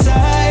 Switch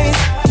sides,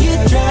 you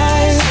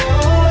drive.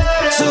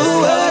 So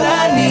what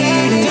I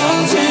need,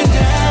 don't turn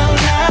down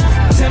now.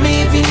 Tell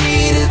me if you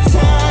need a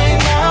time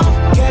out.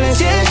 Gotta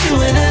just you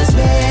and us,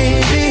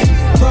 baby.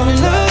 Fall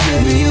in love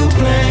with you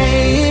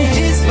playing.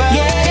 Just fine.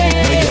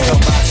 Know you feel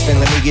boxed in,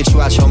 let me get you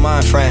out your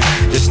mind, friend.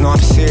 Just know I'm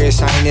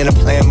serious, I ain't into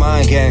playing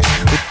mind games.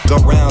 Go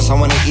rounds, I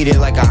wanna eat it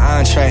like an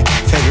entree.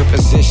 Favorite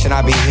position,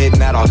 I be hitting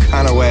that all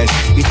kind of ways.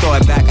 You throw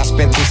it back, I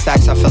spent 3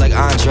 stacks, I feel like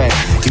Andre.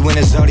 You in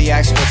the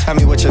Zodiac, so tell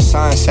me what your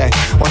sign say.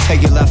 Won't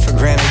take your love for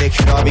granted, it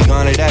can all be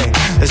gone today.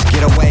 Let's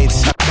get away,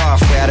 suck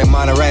off, way out in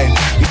Monterey.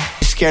 You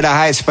scared of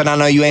heights, but I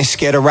know you ain't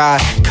scared to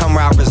ride. Come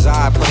round,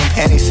 reside, putting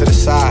panties to the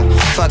side.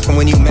 Fucking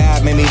when you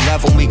mad, made me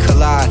love when we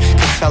collide.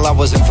 Could tell I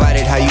was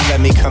invited, how you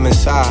let me come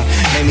inside.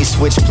 Made me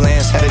switch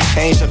plans, had to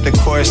change up the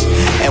course.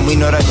 And we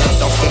know that love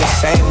don't feel the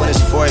same when it's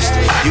forced.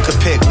 You could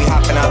pick, we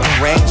hopping out the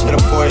range of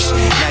the Porsche.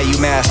 Now you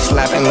mad,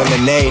 slapping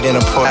lemonade in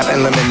a pour.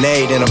 Slapping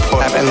lemonade in a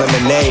pour. Slapping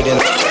lemonade in a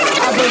pour.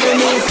 I put the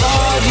new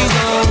 4G's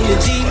on the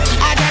Jeep.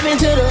 I drop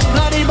into the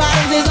bloody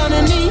bottles is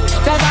underneath.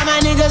 Cause all my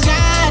niggas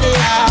got it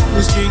out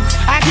the street.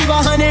 I keep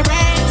 100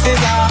 racks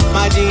inside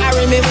my jeans. I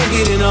remember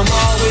getting them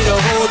all with the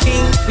whole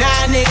team. Now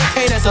niggas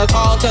can't answer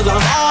call cause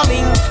I'm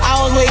hauling. I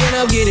was waking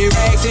up getting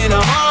racks in the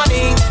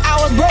morning. I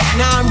was broke,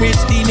 now I'm rich,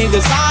 these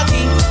niggas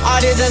salty.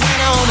 All this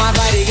designer on my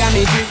body got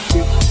me drip,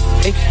 drip.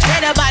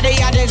 Straight up out the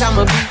objects, I'm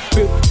a beat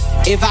trip.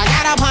 If I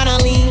got up on a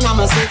lean,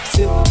 I'm a sip.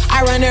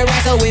 I run the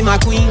wrestle with my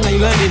queen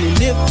like London and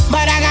Nip.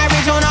 But I got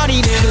rich on all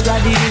these niggas, I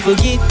didn't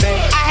forget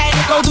that. I had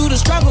to go through the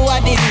struggle, I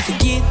didn't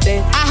forget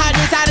that. I had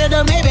decided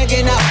to maybe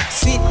get up,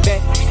 sit back.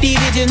 These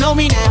bitches know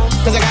me now,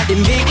 cause I got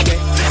them big back.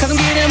 Cause I'm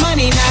getting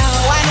money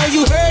now, I know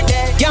you heard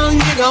that.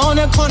 Young nigga on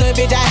the corner,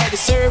 bitch, I had to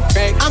serve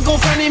back. I'm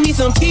confronting me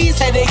some peas,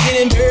 had to get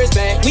them birds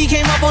back. We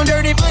came up on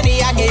dirty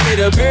money, I gave it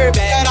a bird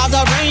back. Cut off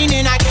the brain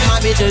and I gave my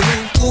bitch a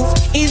new goof.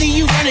 Either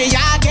you run a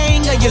y'all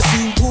gang or you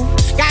sue.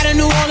 Got a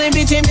New Orleans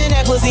bitch and man,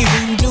 that pussy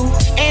voodoo.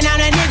 And I'm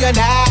that nigga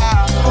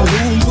now.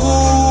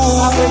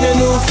 I put the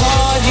new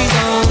 4G's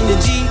on the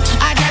G.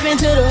 I drop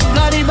into the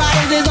bloody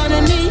bottles is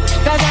underneath.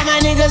 Cause all my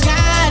niggas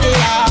got it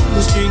out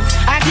the street.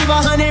 I keep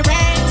 100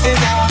 racks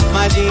inside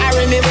my jeans. I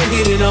remember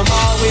hitting them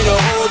all with the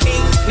whole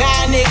team.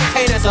 Now niggas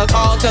can't answer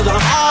call cause I'm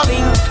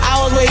hauling.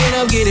 I was waking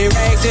up getting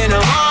racks in the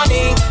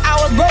morning. I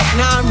was broke,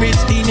 now I'm rich,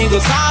 these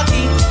niggas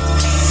salty.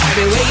 I've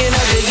been waking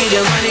up to get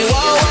the money,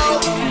 whoa, whoa.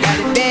 Got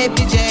a bad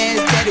bitch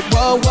ass, daddy,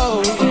 whoa,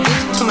 whoa.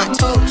 Bitch to my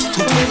toes, 2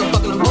 twins, I'm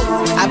fucking them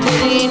both. I put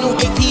it in new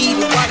AP,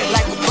 the water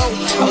like a boat.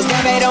 I was down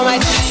bad on my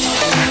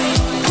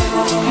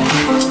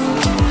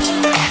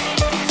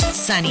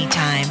Sunny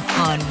Time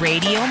on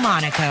Radio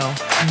Monaco,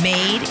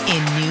 made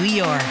in New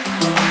York.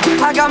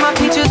 I got my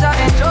peaches out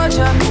in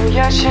Georgia,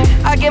 yeah shit.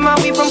 I get my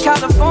weed from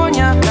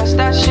California, that's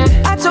that shit.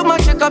 I took my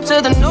chick up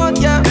to the north,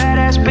 yeah,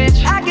 badass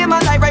bitch. I get my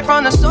light right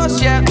from the source,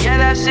 yeah, yeah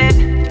that's it.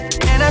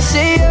 And I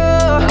see you,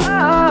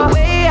 the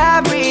way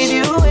I breathe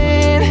you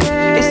in,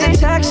 it's the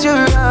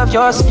texture of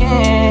your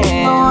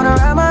skin. I wanna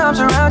wrap my arms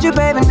around you,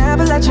 baby,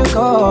 never let you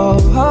go.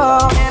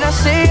 And I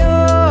see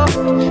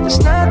you, there's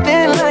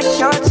nothing like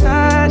your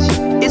touch.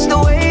 It's the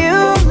way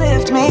you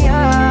lift me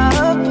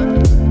up,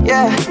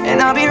 yeah. And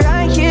I'll be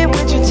right here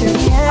with you till the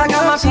end. I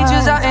got my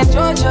peaches out in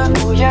Georgia,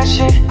 oh yeah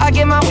shit. I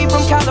get my weed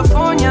from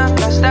California,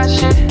 that's that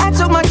shit. I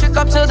took my chick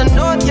up to the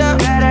north, yeah,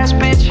 badass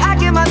bitch. I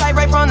get my light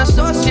right from the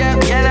source, yeah,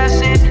 yeah that's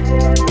it.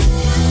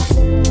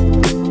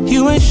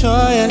 You ain't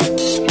sure yet,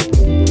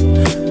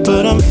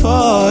 but I'm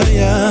for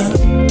ya.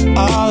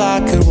 All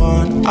I could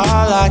want,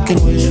 all I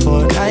could wish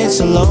for. Nights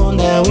alone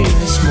that we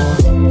miss more.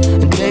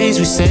 The days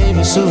we save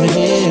as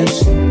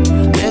souvenirs.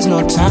 There's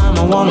no time,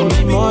 I wanna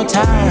make more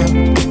time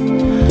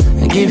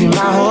and give you my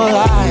whole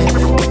life.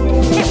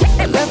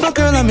 I left my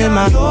girl, I'm in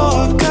my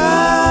Yorker.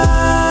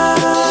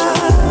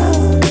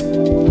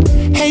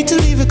 Hate to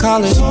leave it,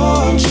 call it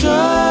torture.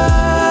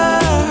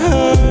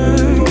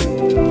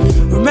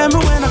 Remember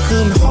when I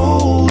couldn't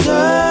hold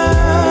her?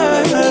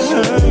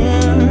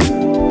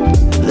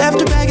 Left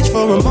her baggage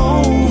for a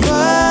mover.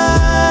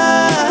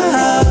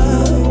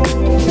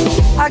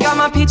 I got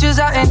my peaches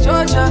out in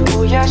Georgia,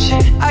 oh yeah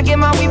shit. I get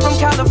my weed from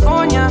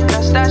California,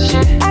 that's that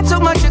shit. I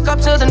took my chick up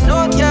to the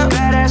north, yeah,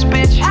 badass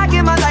bitch. I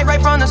get my light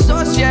right from the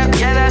source, yeah,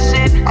 that's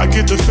it. I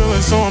get the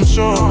feeling, so I'm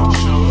sure.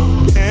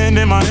 And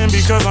in my hand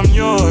because I'm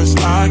yours.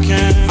 I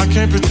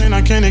can't pretend,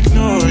 I can't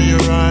ignore you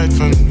right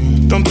from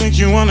me. Don't think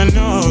you wanna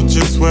know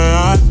just where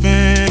I've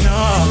been.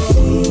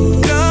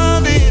 Oh,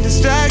 don't be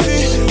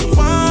distracted. The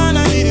one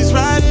I need is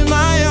right in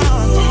my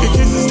arms. Your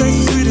kisses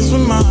taste the sweetest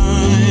with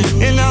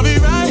mine, and I'll be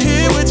right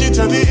here with you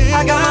till the end.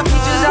 I got my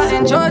peaches out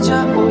in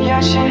Georgia, oh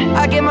yeah shit.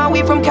 I get my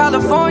weed from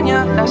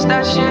California, that's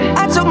that shit.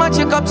 I took my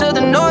chick up to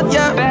the north,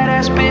 yeah,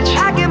 badass bitch.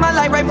 I get my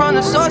light right from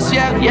the source,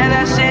 yeah,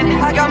 that's it.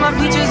 I got my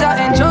peaches out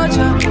in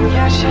Georgia, oh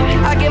yeah shit.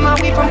 I get my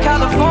weed from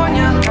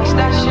California, that's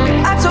that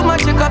shit. I took my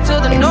chick up to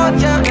the north,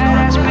 yeah,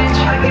 badass bitch.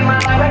 I get my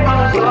light right from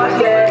the source,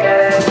 yeah.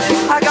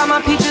 I got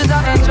my peaches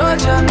out in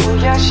Georgia, oh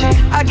yeah shit.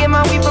 I get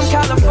my weed from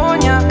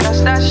California,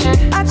 that's that shit.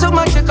 I took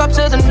my chick up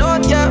to the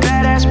north, yeah,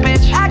 badass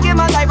bitch. I get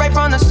my light right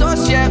from the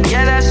source, yeah,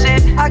 that's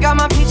it. I got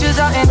my peaches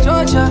out in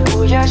Georgia,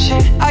 oh yeah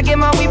shit. I get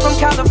my weed from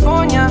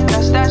California,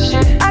 that's that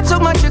shit. I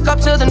took my chick up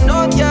to the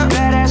north, yeah,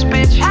 badass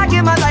bitch. I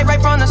get my light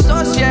right from the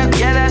source, yeah,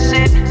 that's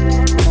it.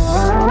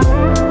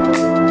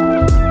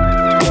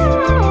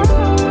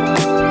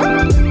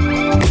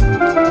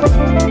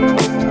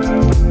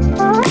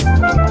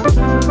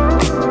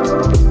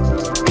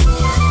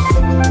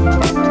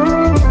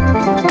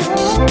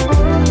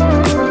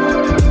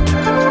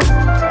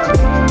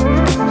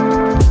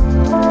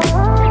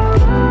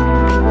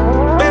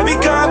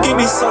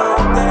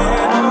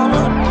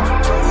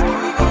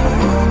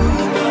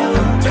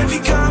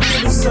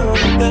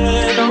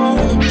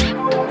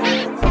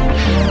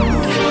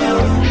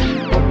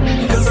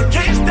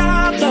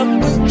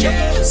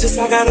 Since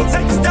I got a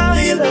text all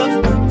your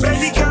love,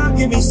 baby, come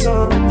give me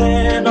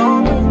something.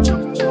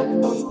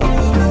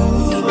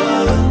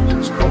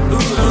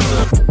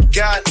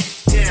 God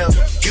damn,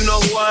 you know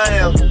who I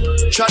am.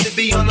 Tried to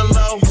be on the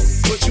low,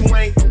 but you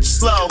ain't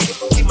slow.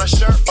 Keep my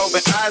shirt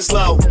open, eyes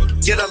low.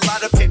 Get a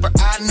lot of paper,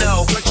 I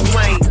know, but you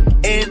ain't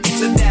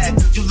into that.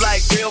 You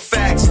like real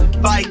facts.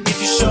 Like if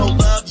you show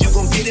love, you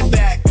gon' get it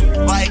back.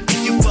 Like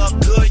if you fuck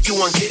good, you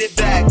won't get it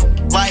back.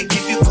 Like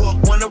if you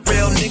cook, want a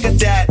real nigga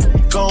that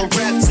gon'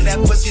 rap to that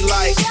pussy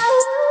like.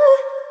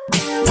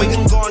 We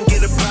can go and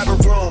get a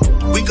private room.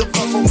 We can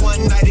fuck for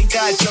one night and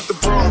God jump the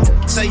broom.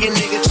 Say your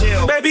nigga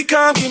chill. Baby,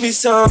 come give me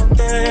something.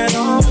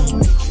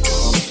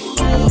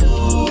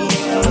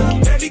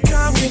 Baby,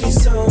 come give me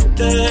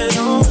something.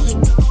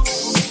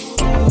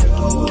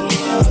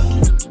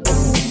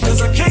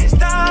 Cause I can't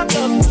stop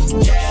loving.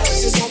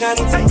 Since I got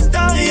a taste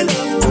of your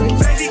love.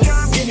 Baby,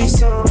 come give me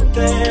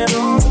something.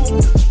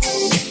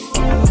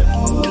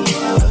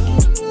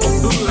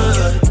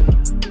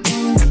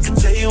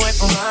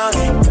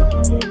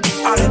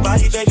 All that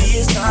body, baby,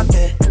 is not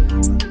there.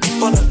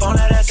 Pull up on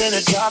that ass and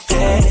a drop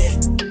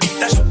it.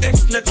 That's your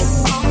ex looking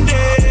on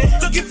there.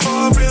 Looking for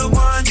a real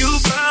one, you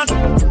found it.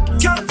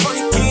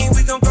 California king,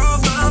 we gon' go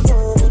round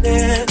on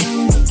it.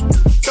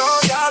 Throw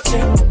it out,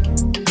 yeah.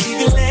 Keep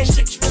your legs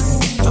shaking.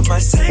 I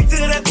might sing to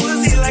that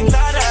pussy like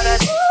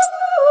la-da-da.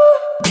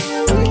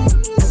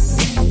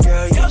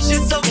 Girl, your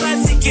shit so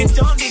classic, it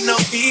don't need no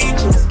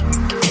features.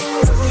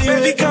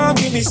 Baby, come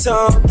give me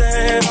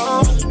something.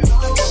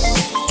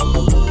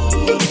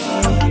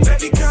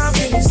 Baby, come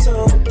give me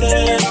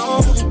something.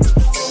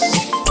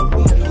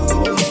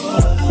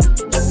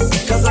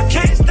 Cause I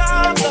can't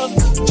stop loving.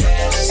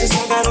 Since I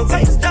got a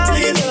taste of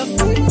your love.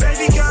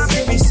 Baby, come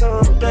give me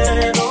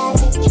something.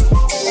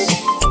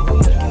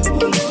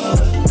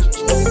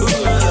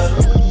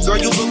 Girl,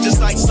 you look just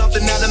like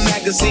something out of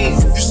magazine.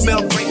 You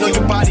smell great, know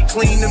your body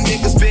clean. Them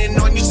niggas been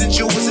on you since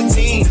you was a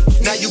teen.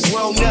 Now you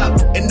grown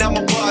up, and I'm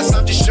a boss,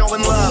 I'm just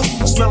showing love.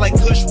 Smell like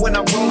Kush when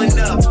I'm rolling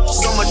up.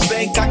 So much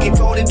bank, I can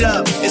hold it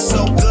up. It's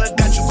so good,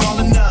 got you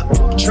calling up.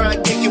 Try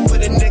and kick it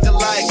with a nigga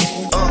like,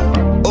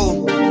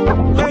 ooh.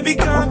 Baby,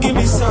 come give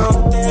me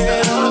something.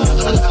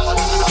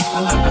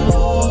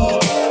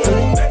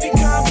 Baby,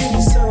 come give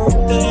me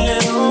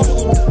something.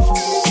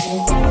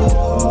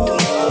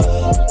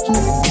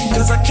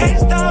 Cause I can't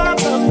stop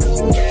loving.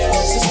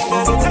 Since I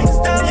got a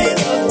taste of your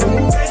love.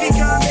 Baby,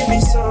 come give me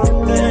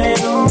something.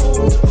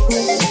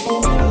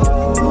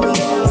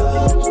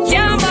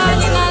 Yeah, man,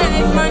 you know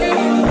life, man.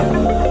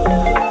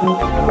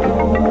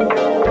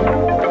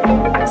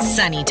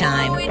 Sunny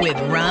Time with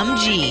Rum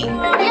G.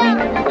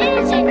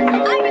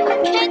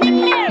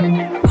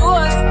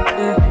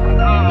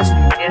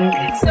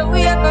 So we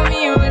are coming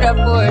here with a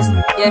force,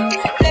 yeah.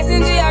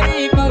 Blessings we are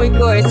reaping, we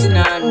coursing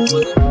on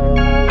full.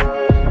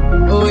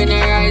 Oh, in the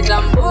rise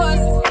and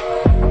boast.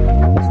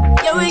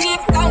 Yeah, we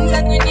give thanks thanks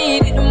and we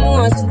need it the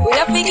most. We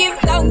have to give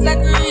thanks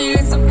and we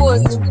really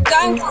supposed to.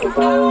 Thankful.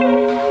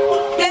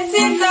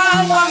 Blessings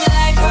all for my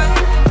life.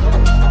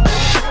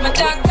 My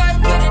thank God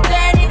for the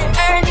journey, the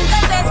earnings,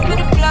 and just for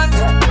the plus.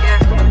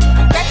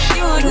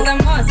 Gratitude is a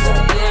must.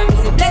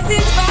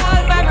 Blessings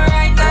fall by my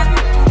right hand.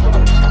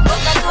 But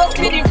I toast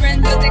with the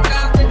friends that take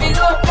off the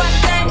below. One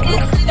time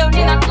did sit down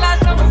in a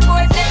class and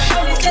report them.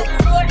 Only set the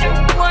road and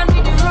go on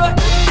with the road.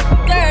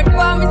 Third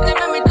form is the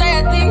me try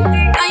a thing.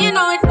 And you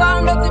know it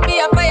found out to be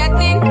a fire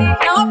thing.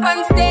 Now up on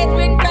stage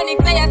with chronic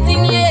fire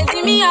sing. Yeah,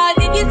 see me all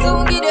diggy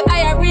soon get the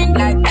higher ring.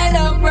 Like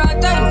hello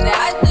brother, you say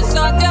I just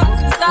shot you.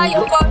 Saw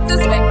your poster,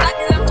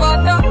 spectacular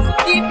photo.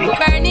 Keep it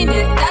burning,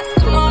 yes, that's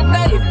the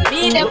motto. If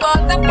me the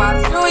butter pass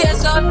through your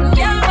soul.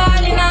 Yeah,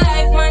 all in a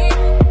life, man.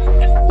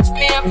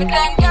 Me have to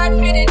thank God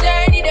for the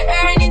journey, the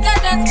earnings, I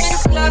just for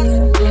the plus.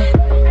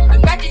 My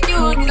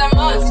gratitude is a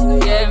must,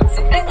 yeah. So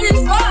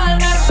blessings fall,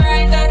 that's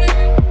right, and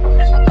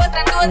but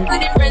I toast to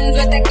the friends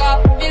where they go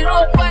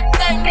below. One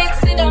time, let's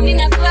sit down in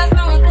a class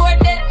and we board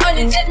them.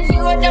 Only set me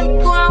with them,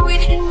 go on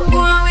with it, go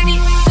on with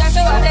it. That's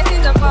what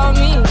blessings are for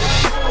me.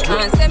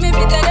 And send me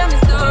picture them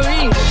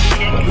story.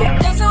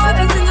 That's what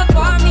blessings are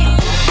for me.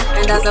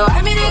 And that's how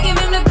I made it, give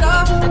him the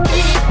love.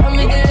 I'm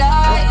in the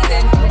light,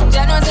 and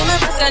Jah knows I'm a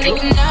person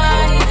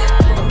ignite.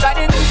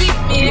 Body to see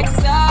me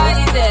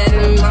excited.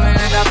 Coming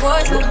like a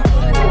poison.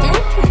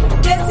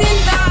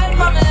 Blessings all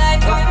for my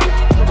life.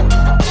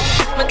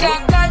 My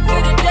thank God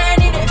for the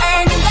journey, the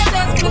earnings, and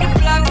just for the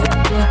plus.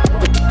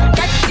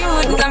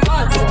 Gratitude is a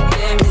must.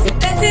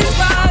 Blessings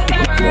fall by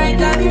my right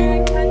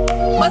hand.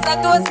 But I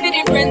toast for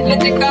the friends we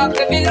take off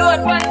every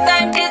load. One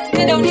time did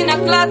sit down in a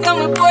class and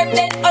we board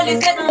them. Only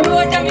said the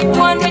road and we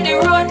go on with the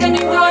road and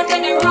the road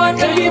and the road.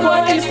 Tell me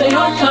what you stay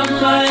on my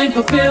mind,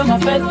 fulfill my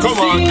fantasy. Come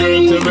on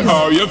girl, tell me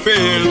how you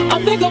feel. I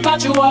think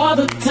about you all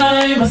the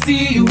time. I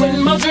see you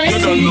in my dreams. You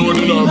don't know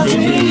the love is.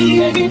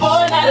 Baby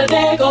boy, not a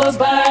day goes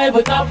by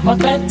without my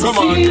fantasy. Come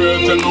on girl,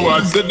 tell me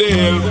what's the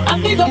deal.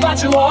 I think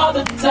about you all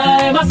the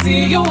time. I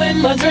see you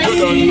in my dreams.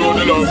 You don't know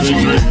the love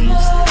is.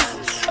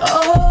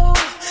 Oh,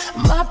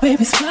 my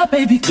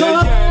baby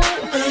girl.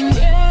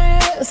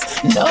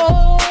 Yes,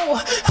 no,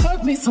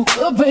 hurt me so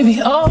good,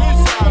 baby. Oh,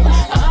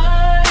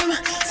 I'm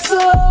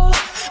so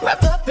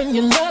wrapped up in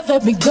your love.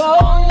 Let me go.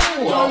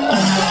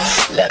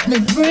 Let me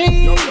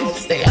breathe.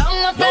 Stay out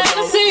my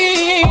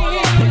fantasy.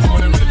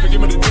 Give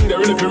me the thing that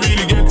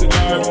really get to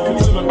life.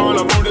 Tell me all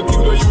about the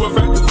things where you were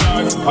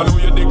fantasize. I know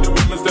you dig the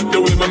way me step, the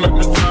way me make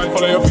me slide.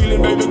 Follow your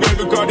feeling, baby girl,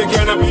 because they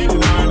cannot be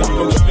denied.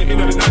 I'm trying in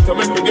the night to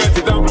make me get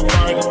it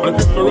amplified. And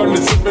if you run the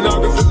ship, me not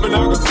go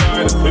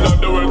slide. In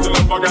other words,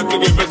 I got to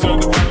give it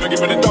certified. Give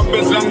me the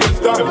toughest,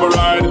 longest time for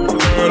ride,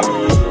 girl.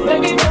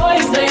 Baby boy,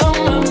 stay on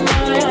my mind.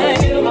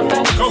 My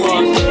fantasy. Come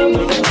on,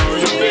 girl, how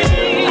you feel?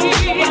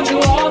 Got you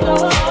all the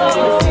way.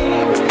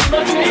 My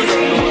dreams.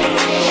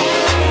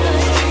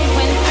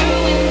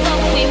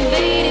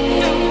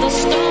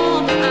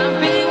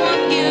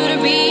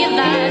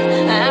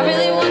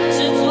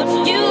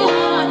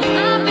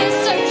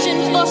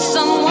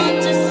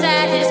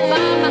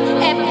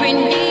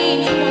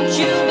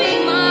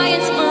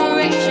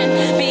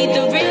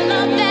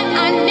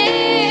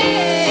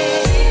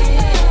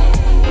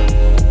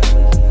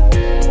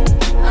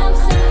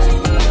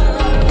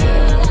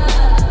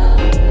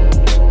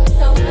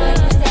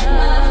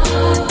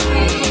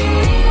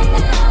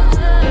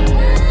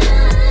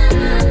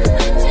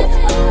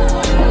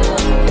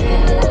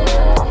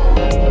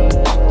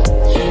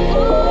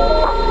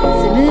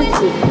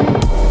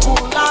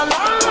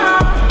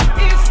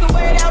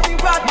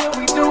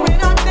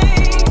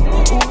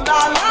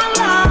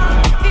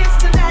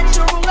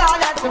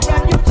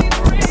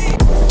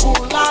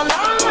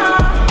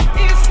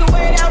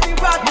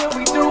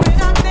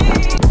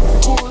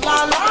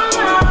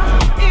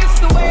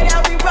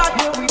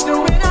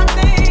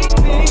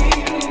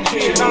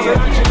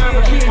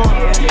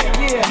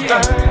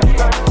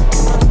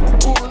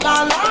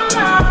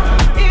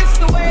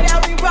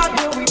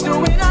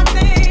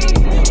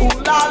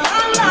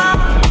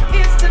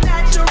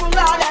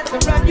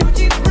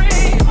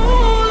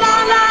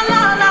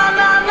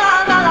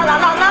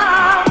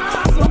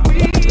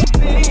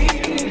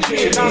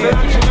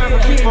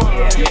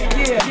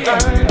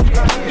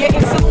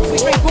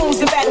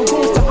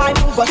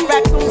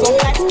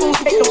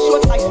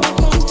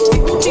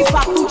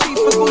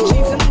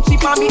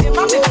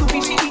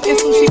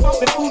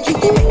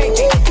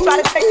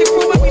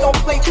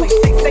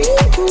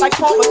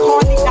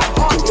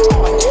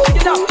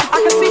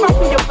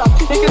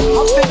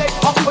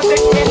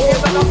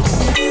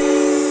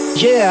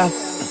 Yeah.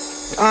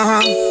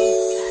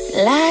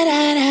 La da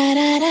da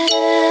da da.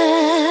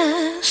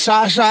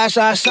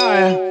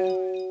 Sorry.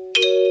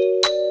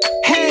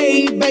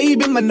 Hey,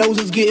 baby, my nose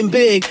is getting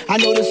big. I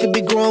know this will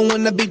be growing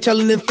when I be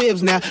telling the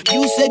fibs. Now,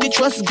 you said your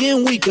trust is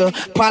getting weaker.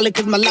 Probably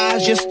cause my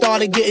lies just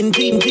started getting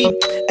deep.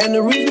 And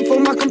the reason for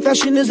my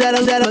confession is that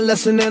I'm a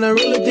lesson. And I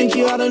really think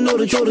you ought to know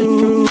the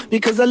truth.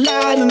 Because I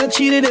lied and I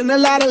cheated and I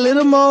lied a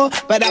little more.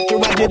 But after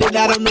I did it,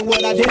 I don't know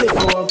what I did it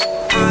for.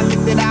 I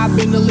admit that I've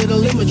been a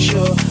little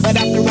immature, but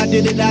after I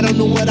did it, I don't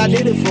know what I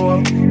did it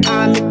for.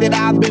 I admit that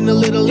I've been a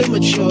little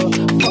immature,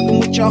 fucking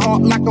with your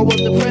heart like I was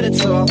the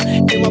predator.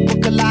 In my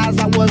book of lies,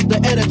 I was the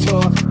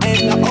editor and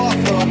the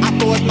author. I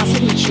thought it was my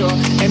signature,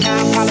 and I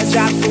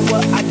apologize for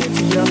what I did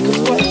to you. 'Cause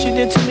what you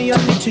did to me, I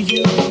did to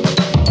you.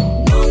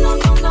 No, no,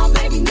 no, no,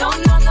 baby, no,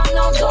 no, no,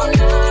 no, don't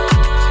lie.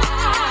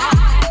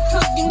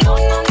 'Cause you know,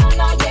 no, no,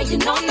 no, yeah, you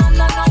know, no,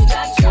 no, no, you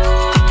gotta try.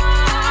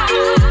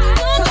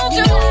 'Cause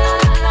you know, no,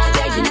 no, no,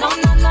 yeah, you know,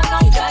 no, no, no,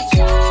 you gotta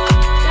try.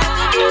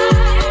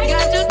 You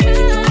got to try.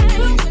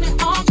 When it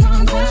all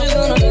comes out,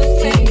 you're gonna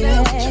say that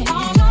what you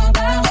all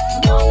about.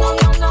 No, no,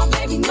 no, no,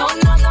 baby, no,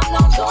 no, no,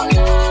 no, don't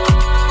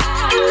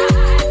lie.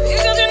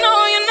 Because you know,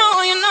 you know,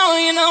 you know,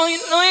 you know, you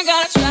know, you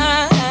gotta try.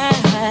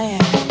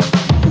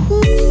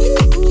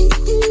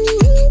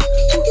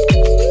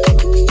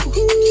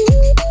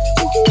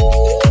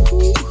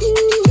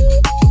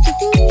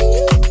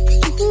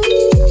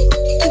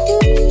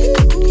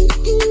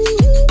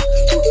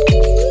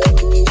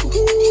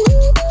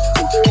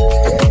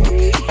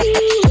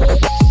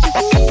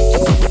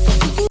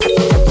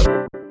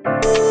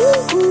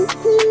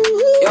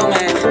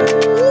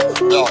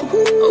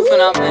 Open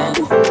up, man.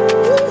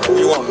 What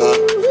you want, man?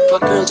 My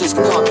girl just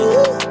called me.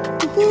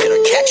 You made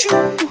her catch you? I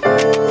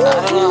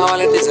don't know how I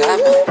let this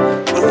happen.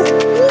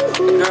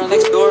 The girl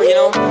next door, you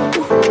know.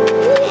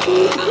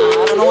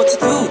 I don't know what to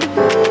do.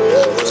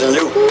 It wasn't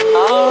you.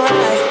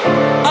 Alright.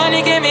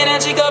 Honey came in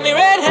and she got me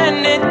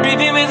red-handed,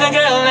 creepy with the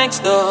girl next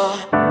door.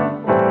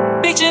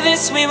 Picture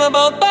this, we were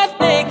both butt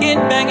naked,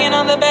 banging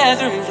on the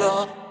bathroom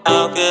floor.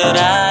 How could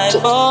I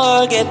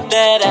forget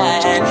that I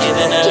had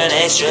given her an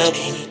extra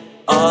key?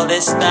 All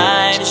this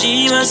time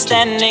she was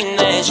standing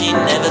there, she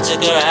never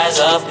took her eyes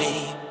off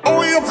me.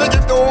 Oh, you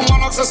forgive the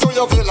woman access to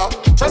your villa.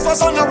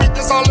 Trespass on your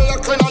weakness, all you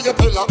clean on your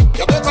pillar.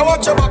 You better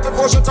watch your back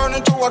before she turn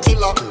into a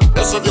killer.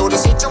 Let's review the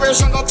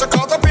situation that you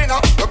caught up in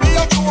her. You be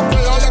a true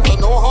player, you can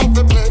know how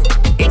to play.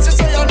 If she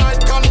say a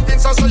night,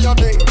 convince her say a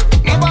day.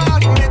 Never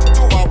admit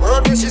to a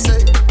word when she say.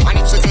 And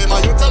if she claim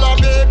her, you tell her,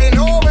 baby,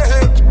 no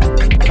way.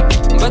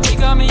 But she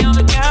got me on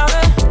the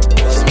counter,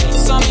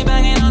 saw me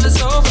banging on the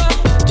sofa.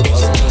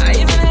 I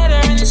even had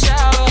her in the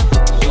shower.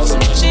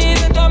 She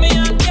even got me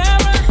on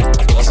camera.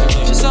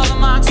 She saw the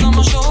marks on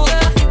my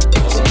shoulder.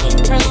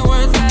 Heard the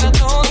words that I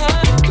told her.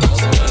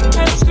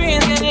 Heard the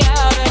screams getting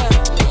louder.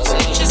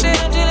 She said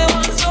until it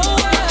was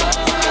over.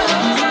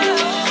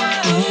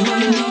 Boy, you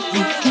make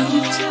me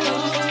float.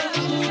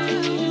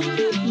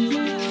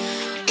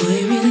 Boy,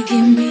 you really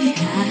give me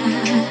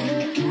high.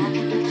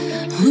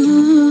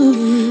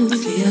 Ooh, I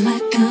feel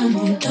like I'm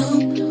on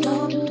dope.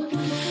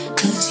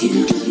 'Cause you.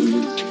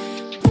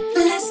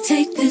 Let's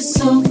take this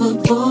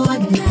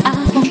overboard now. I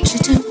want you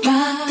to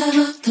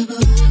rock the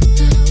boat.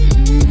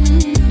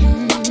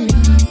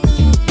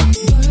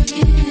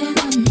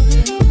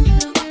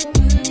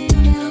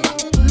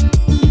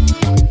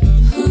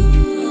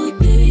 Ooh,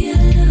 baby, I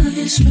love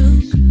your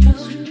stroke.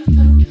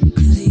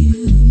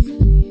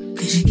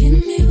 'Cause you give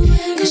me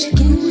where, 'cause you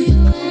give me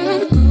where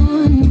I'm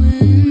going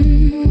when.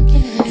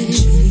 And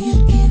surely you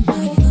get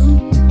my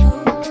vote.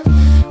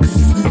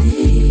 'Cause I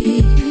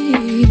believe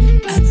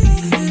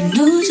you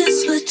know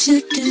just what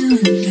you're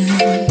doing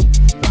now.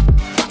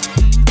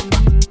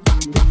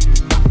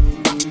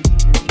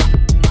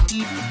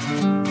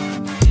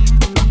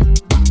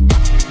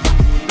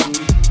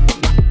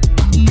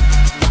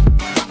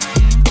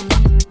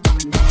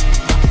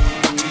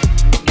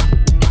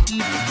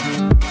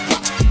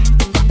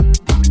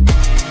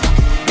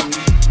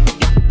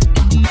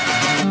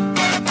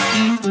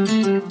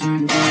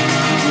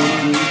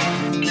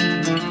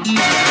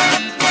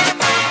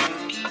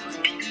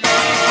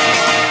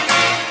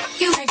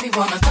 You make me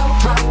wanna throw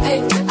my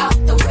paper out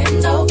the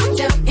window.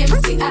 Tell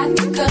MC I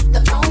can cut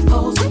the phone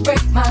poles,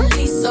 break my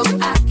lease so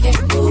I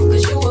can't move.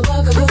 'Cause you a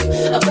bugaboo,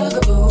 a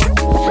bugaboo.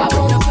 I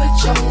wanna put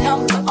your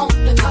number on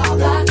the call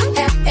block.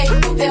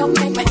 F-A-O-L,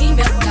 make my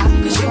email stop.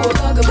 'Cause you a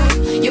bugaboo,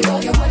 you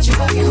bugging what you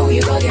bugging, who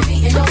you bugging me,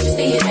 and don't you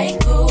see it ain't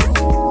cool.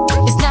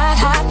 It's not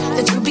hot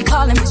that you be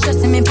calling me,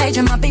 stressing me,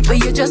 paging my people,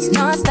 you're just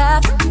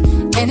non-stop.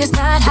 And it's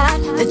not hot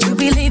that you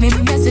be leaving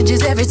me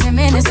messages every 10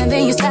 minutes and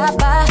then you stop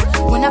by.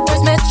 When I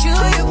first met you,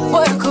 you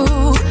were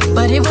cool,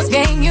 but it was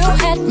game, you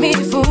had me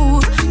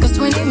fooled. 'Cause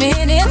 20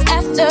 minutes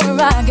after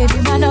I gave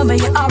you my number,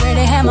 you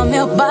already had my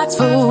milk box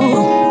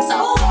full. So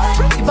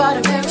what? You bought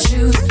a pair of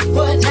shoes.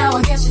 What now?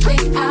 I guess you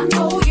think I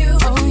owe you.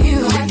 You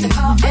don't have to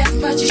call as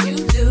much as you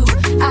do.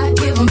 I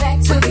give them back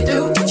till you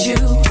through with you.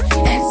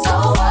 And so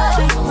what?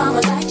 My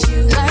mama likes you.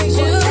 Now I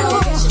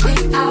guess you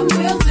think I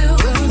will do.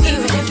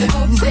 Even if the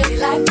folks say they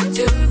like me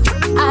too.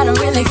 I don't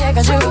really care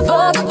 'cause you're a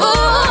bugaboo.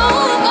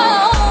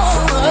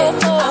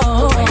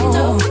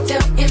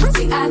 Tell MC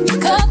I can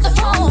cut the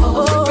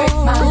phone, break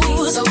my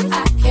lease so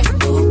I can't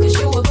move. 'Cause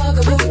you a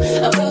bugaboo,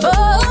 a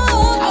bugaboo.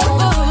 I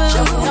wanna put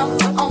your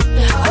number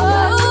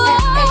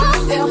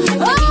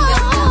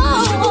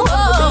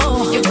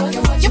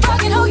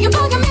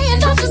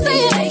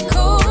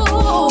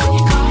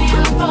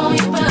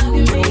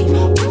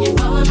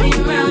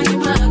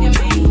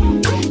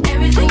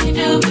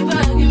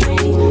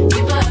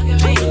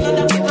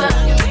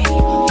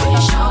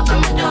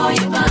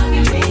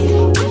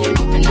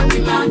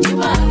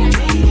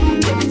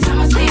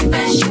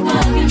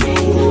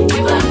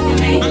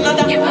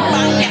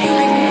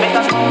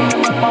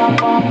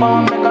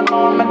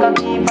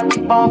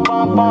pom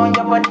pom pom.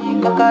 Your body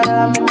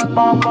kakara make me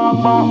pom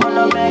pom pom.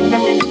 Wanna make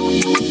it.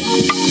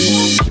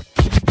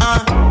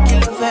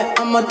 Kilo fat,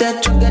 I'm a dead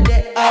trigger de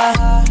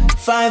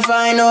fine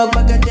fine oh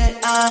bugger de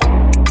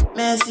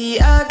Messi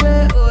agre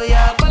oh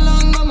yeah.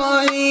 Palanga mo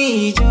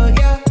ijo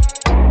yeah.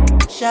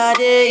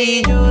 Shade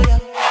ijo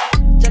yeah.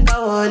 Chaka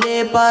wole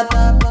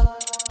patapa.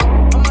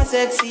 I'm a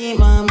sexy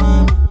mama.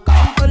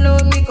 Come follow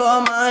me,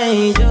 come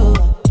my Joe.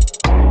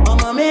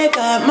 I'ma make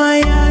up my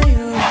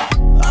you.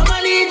 I'ma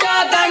need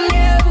your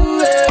ganye.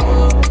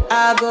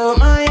 I go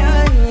my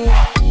you.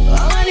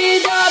 I'ma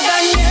need your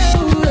ganye.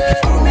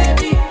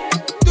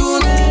 Do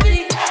maybe.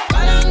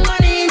 But I'm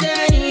money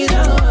days.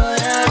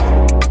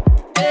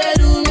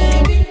 Do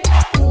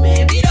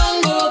maybe. Don't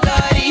go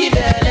carry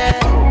belly.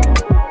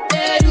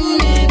 Do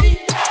maybe.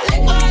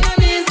 Like one of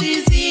me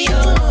see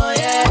oh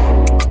yeah.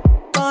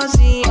 Come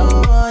see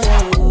oh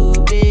yeah.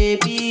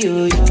 Baby,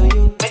 oh yo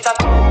yo. Make up,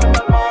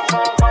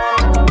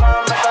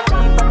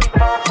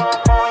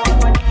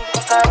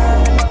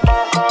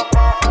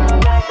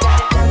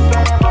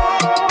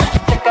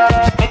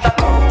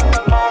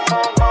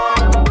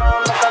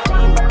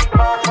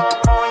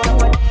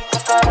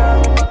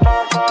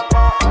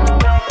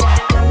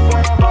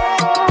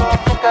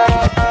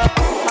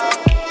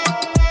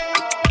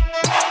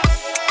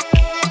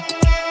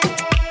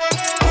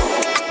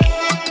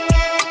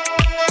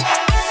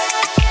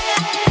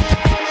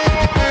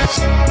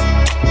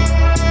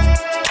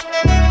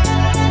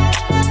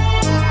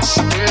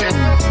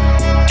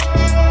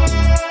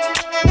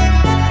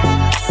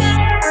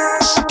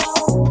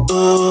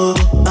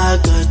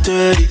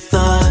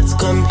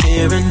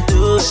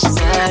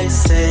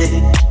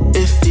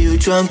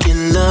 drunk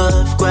in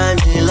love,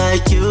 grind me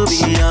like you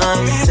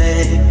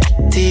Beyonce.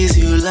 Tease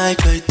you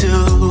like I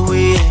do,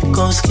 we ain't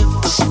gon' skip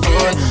the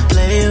floor.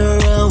 Play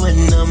around when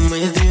I'm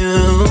with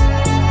you.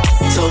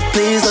 So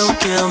please don't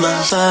kill my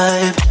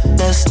vibe.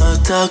 Let's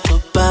not talk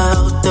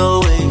about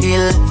the way he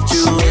left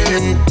you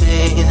in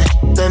pain.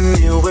 Let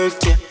me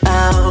work you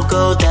out,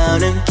 go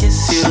down and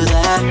kiss you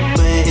that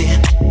way.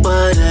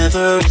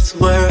 Whatever it's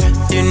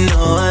worth, you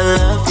know I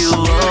love you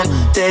all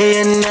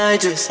day and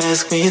night, just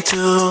ask me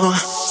to.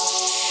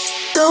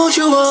 Don't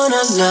you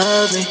wanna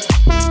love me?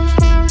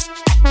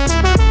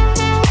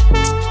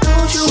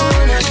 Don't you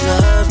wanna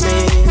love me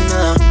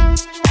now?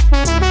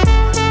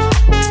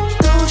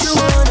 Don't you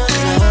wanna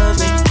love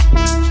me?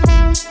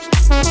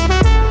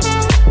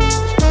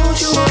 Don't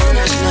you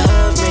wanna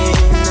love me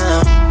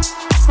now?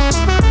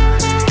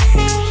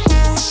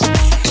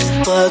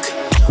 Fuck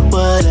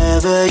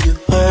whatever you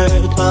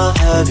heard, I'll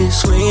have you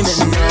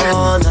screaming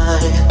all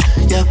night.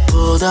 Yeah,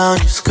 pull down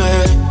your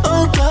skirt.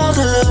 Oh God,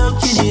 the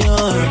look in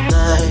your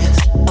eyes.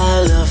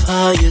 I love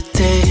how you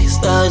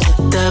taste. I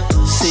love that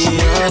pussy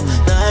all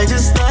night,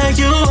 just like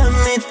you want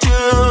me to.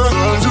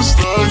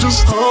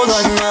 Just hold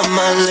on to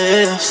my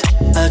lips.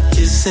 I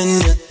kiss in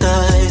your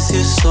thighs.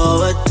 You're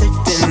so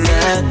addicting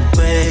that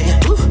way.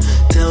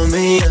 Tell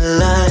me a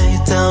lie.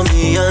 Tell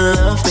me you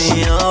love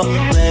me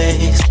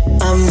always.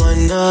 I'm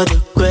one of the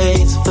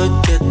greats.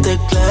 Forget the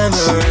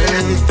glamour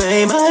and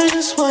fame. I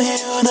just want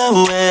you that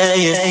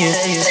way.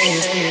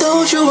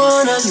 Don't you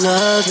wanna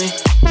love me?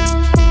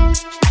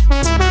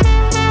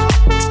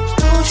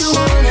 Don't you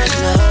wanna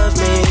love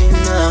me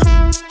now?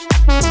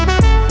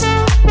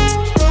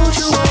 Don't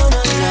you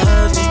wanna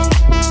love me?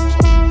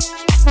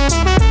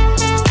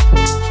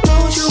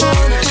 Don't you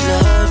wanna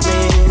love me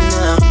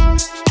now?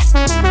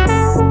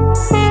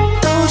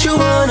 Don't you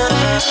wanna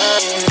love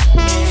me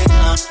now?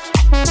 Don't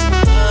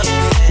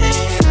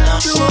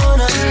you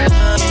wanna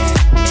love me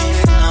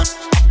now? Don't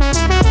you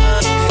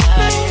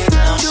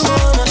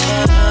wanna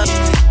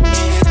love me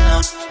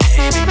now,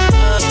 baby?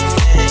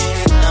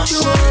 Don't you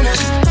wanna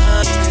love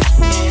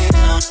me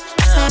now?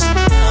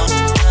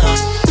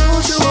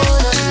 Don't you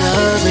wanna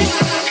love me?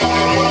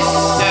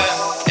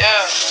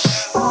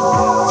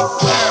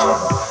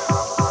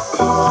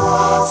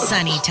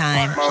 Sunny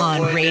Time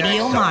on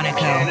Radio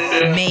Monaco.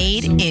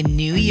 Made in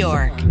New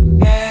York.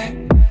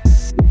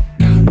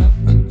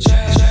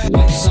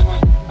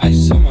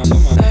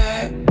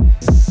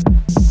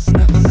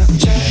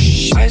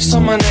 Ice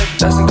on my neck,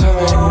 that's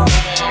incoming.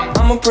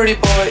 I'm a pretty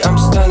boy, I'm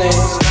stunning.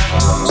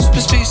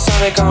 Super speed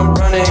Sonic, I'm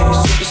running.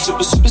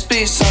 Super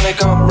speed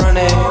Sonic, I'm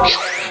running.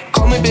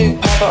 Call me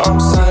Big Papa, I'm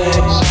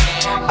Sonic.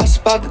 I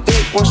spot the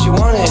dick when she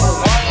want it.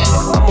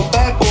 I'm a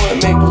bad boy,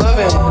 make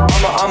lovin'.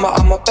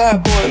 I'm a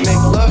bad boy,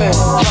 make lovin'.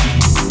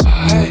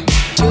 Hey,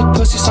 good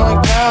pussy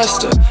Sonic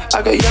pastor.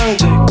 I got young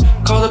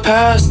dick, call the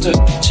pastor.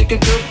 Chick a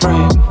good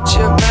brain, she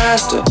a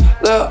master.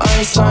 Lil'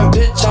 Einstein,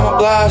 bitch, I'm a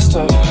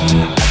blaster. I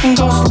can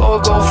go slow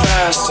or go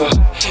faster.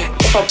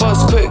 If I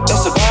bust quick,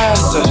 that's a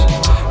bastard.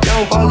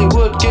 Young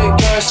Bollywood, get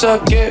cashed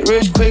up, get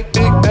rich quick,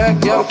 big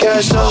bag, yeah, I'm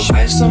cashed up.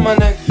 Ice on my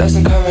neck, that's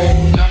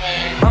incoming.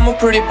 I'm a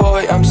pretty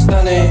boy, I'm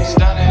stunning.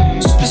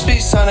 Super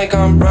speed Sonic,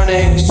 I'm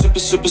running. Super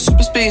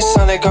speed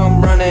Sonic,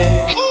 I'm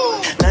running.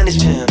 90s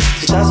pimp,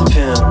 2000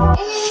 pimp,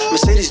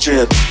 Mercedes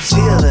drip,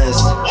 CLS.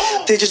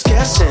 They just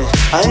guessing,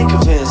 I ain't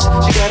convinced.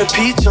 She got a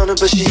peach on her,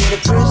 but she ain't a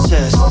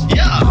princess.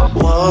 Yeah.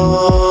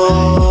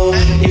 Whoa,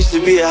 used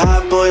to be a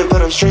hot boy,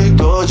 but I'm straight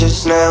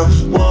gorgeous now.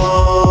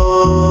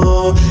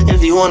 Whoa,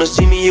 if you wanna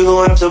see me, you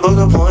gon' have to book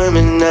an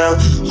appointment now.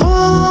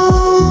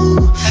 Whoa,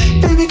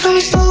 baby, call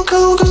me Stone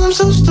Cold, cause I'm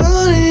so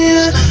stunning,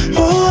 yeah.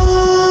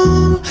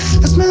 Whoa,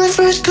 I smell like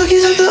fresh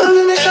cookies at the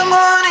oven, make some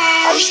money.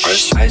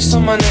 Ice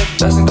on my neck,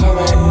 doesn't come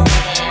in.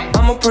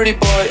 I'm a pretty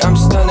boy, I'm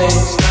stunning.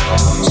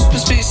 Super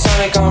speed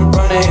Sonic, I'm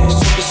running.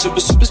 Super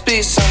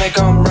speed Sonic,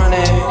 I'm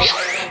running.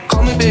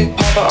 Call me Big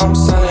Papa, I'm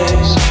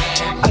sunning.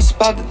 I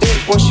spot the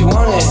dick when she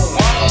want it.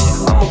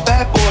 I'm a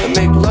bad boy,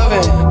 make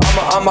loving.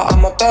 I'm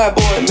a bad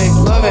boy, make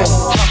loving.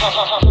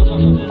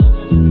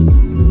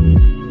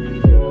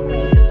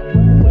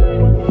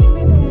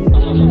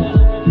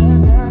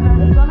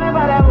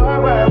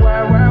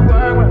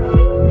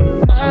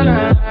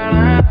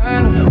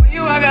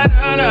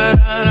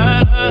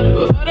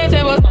 Before the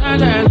tables turn.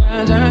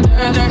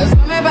 There's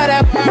something about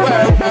that work.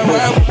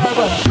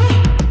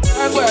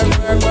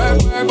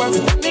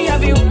 Me, I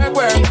be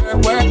work.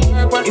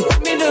 You see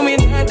me do me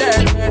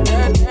that.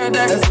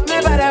 There's something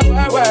about that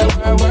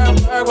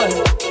work.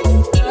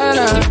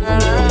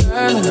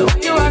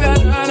 You walk out,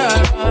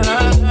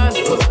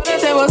 before the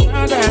tables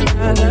turn.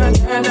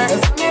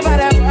 There's something about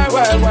that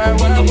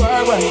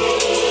work.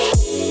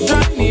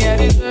 Drive me at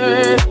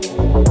dessert.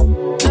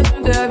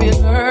 Nothing to have you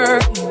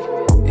learn.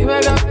 You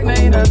make up like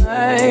night and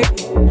night.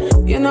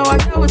 You know I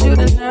dealt with you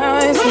the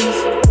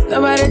nicest.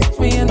 Nobody touched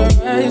me in the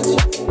righteous.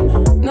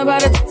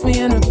 Nobody touched me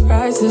in a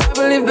crisis. I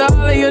believed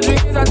all of your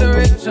dreams are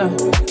duration.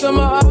 You took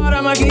my heart,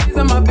 all my keys,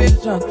 and my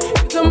vision.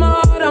 You took my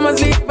heart, I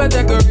must leave for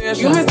decoration.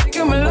 You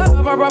mistaken my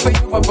love, I brought for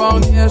you for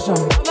foundation.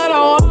 All that I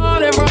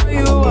wanted from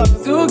you was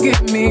to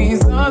give me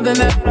something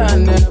that I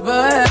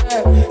never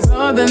had,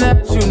 something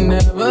that you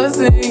never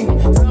seen,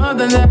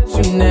 something that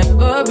you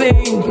never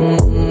been.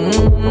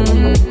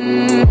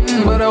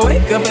 But I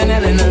wake up and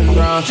nothing's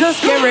wrong.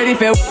 Just get ready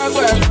for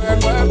work.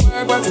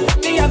 You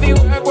see me, I be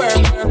work.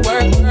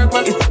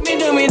 You see me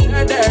do me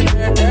that.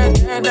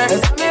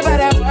 There's something about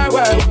that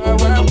work.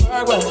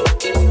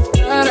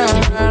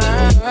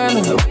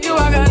 You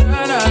walk out,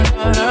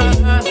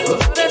 before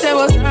the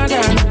tables turn.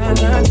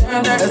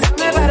 There's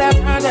something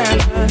about that.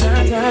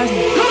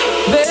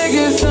 Beg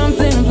you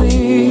something,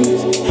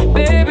 please.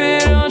 Baby,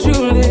 don't you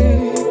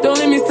leave. Don't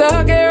leave me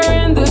stuck here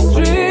in the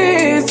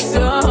streets. If I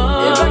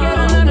get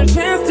another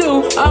chance to,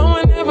 I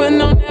will never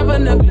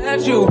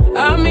neglect you. I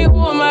mean, who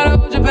am I to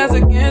hold your best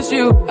against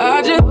you?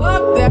 I just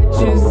hope that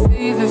you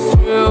see this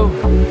true.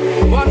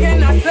 What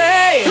can I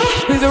say?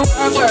 Please work.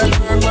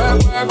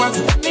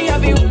 You see me, I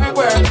be work.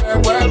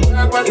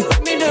 You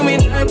see me do me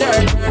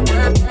that.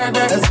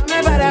 There's something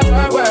about that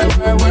work.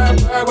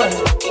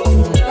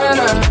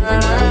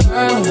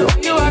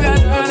 You walk out,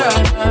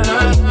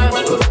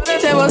 before the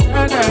tables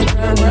turn.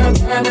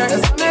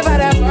 There's something about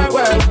that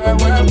work.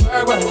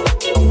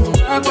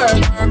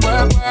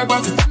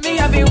 You see me,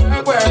 I be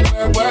work.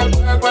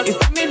 You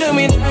see me do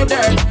me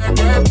that.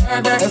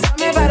 There's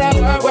something about that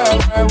work.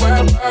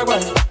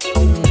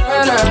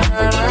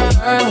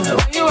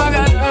 You walk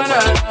out,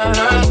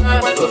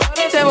 before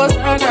the tables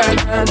turn.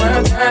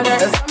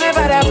 There's something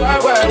about that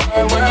work.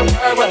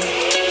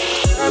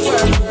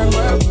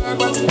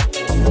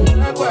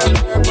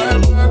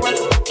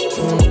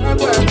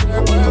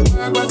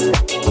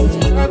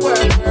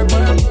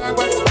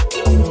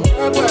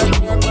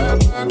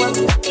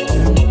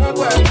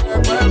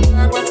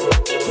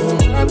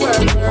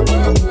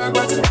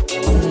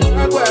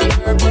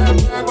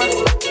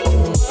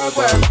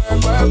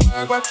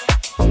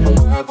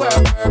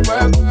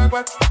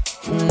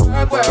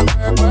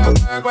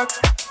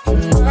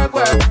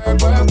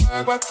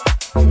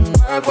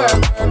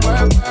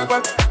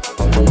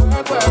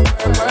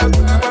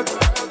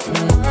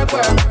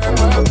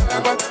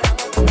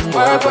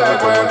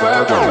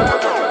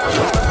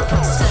 Work.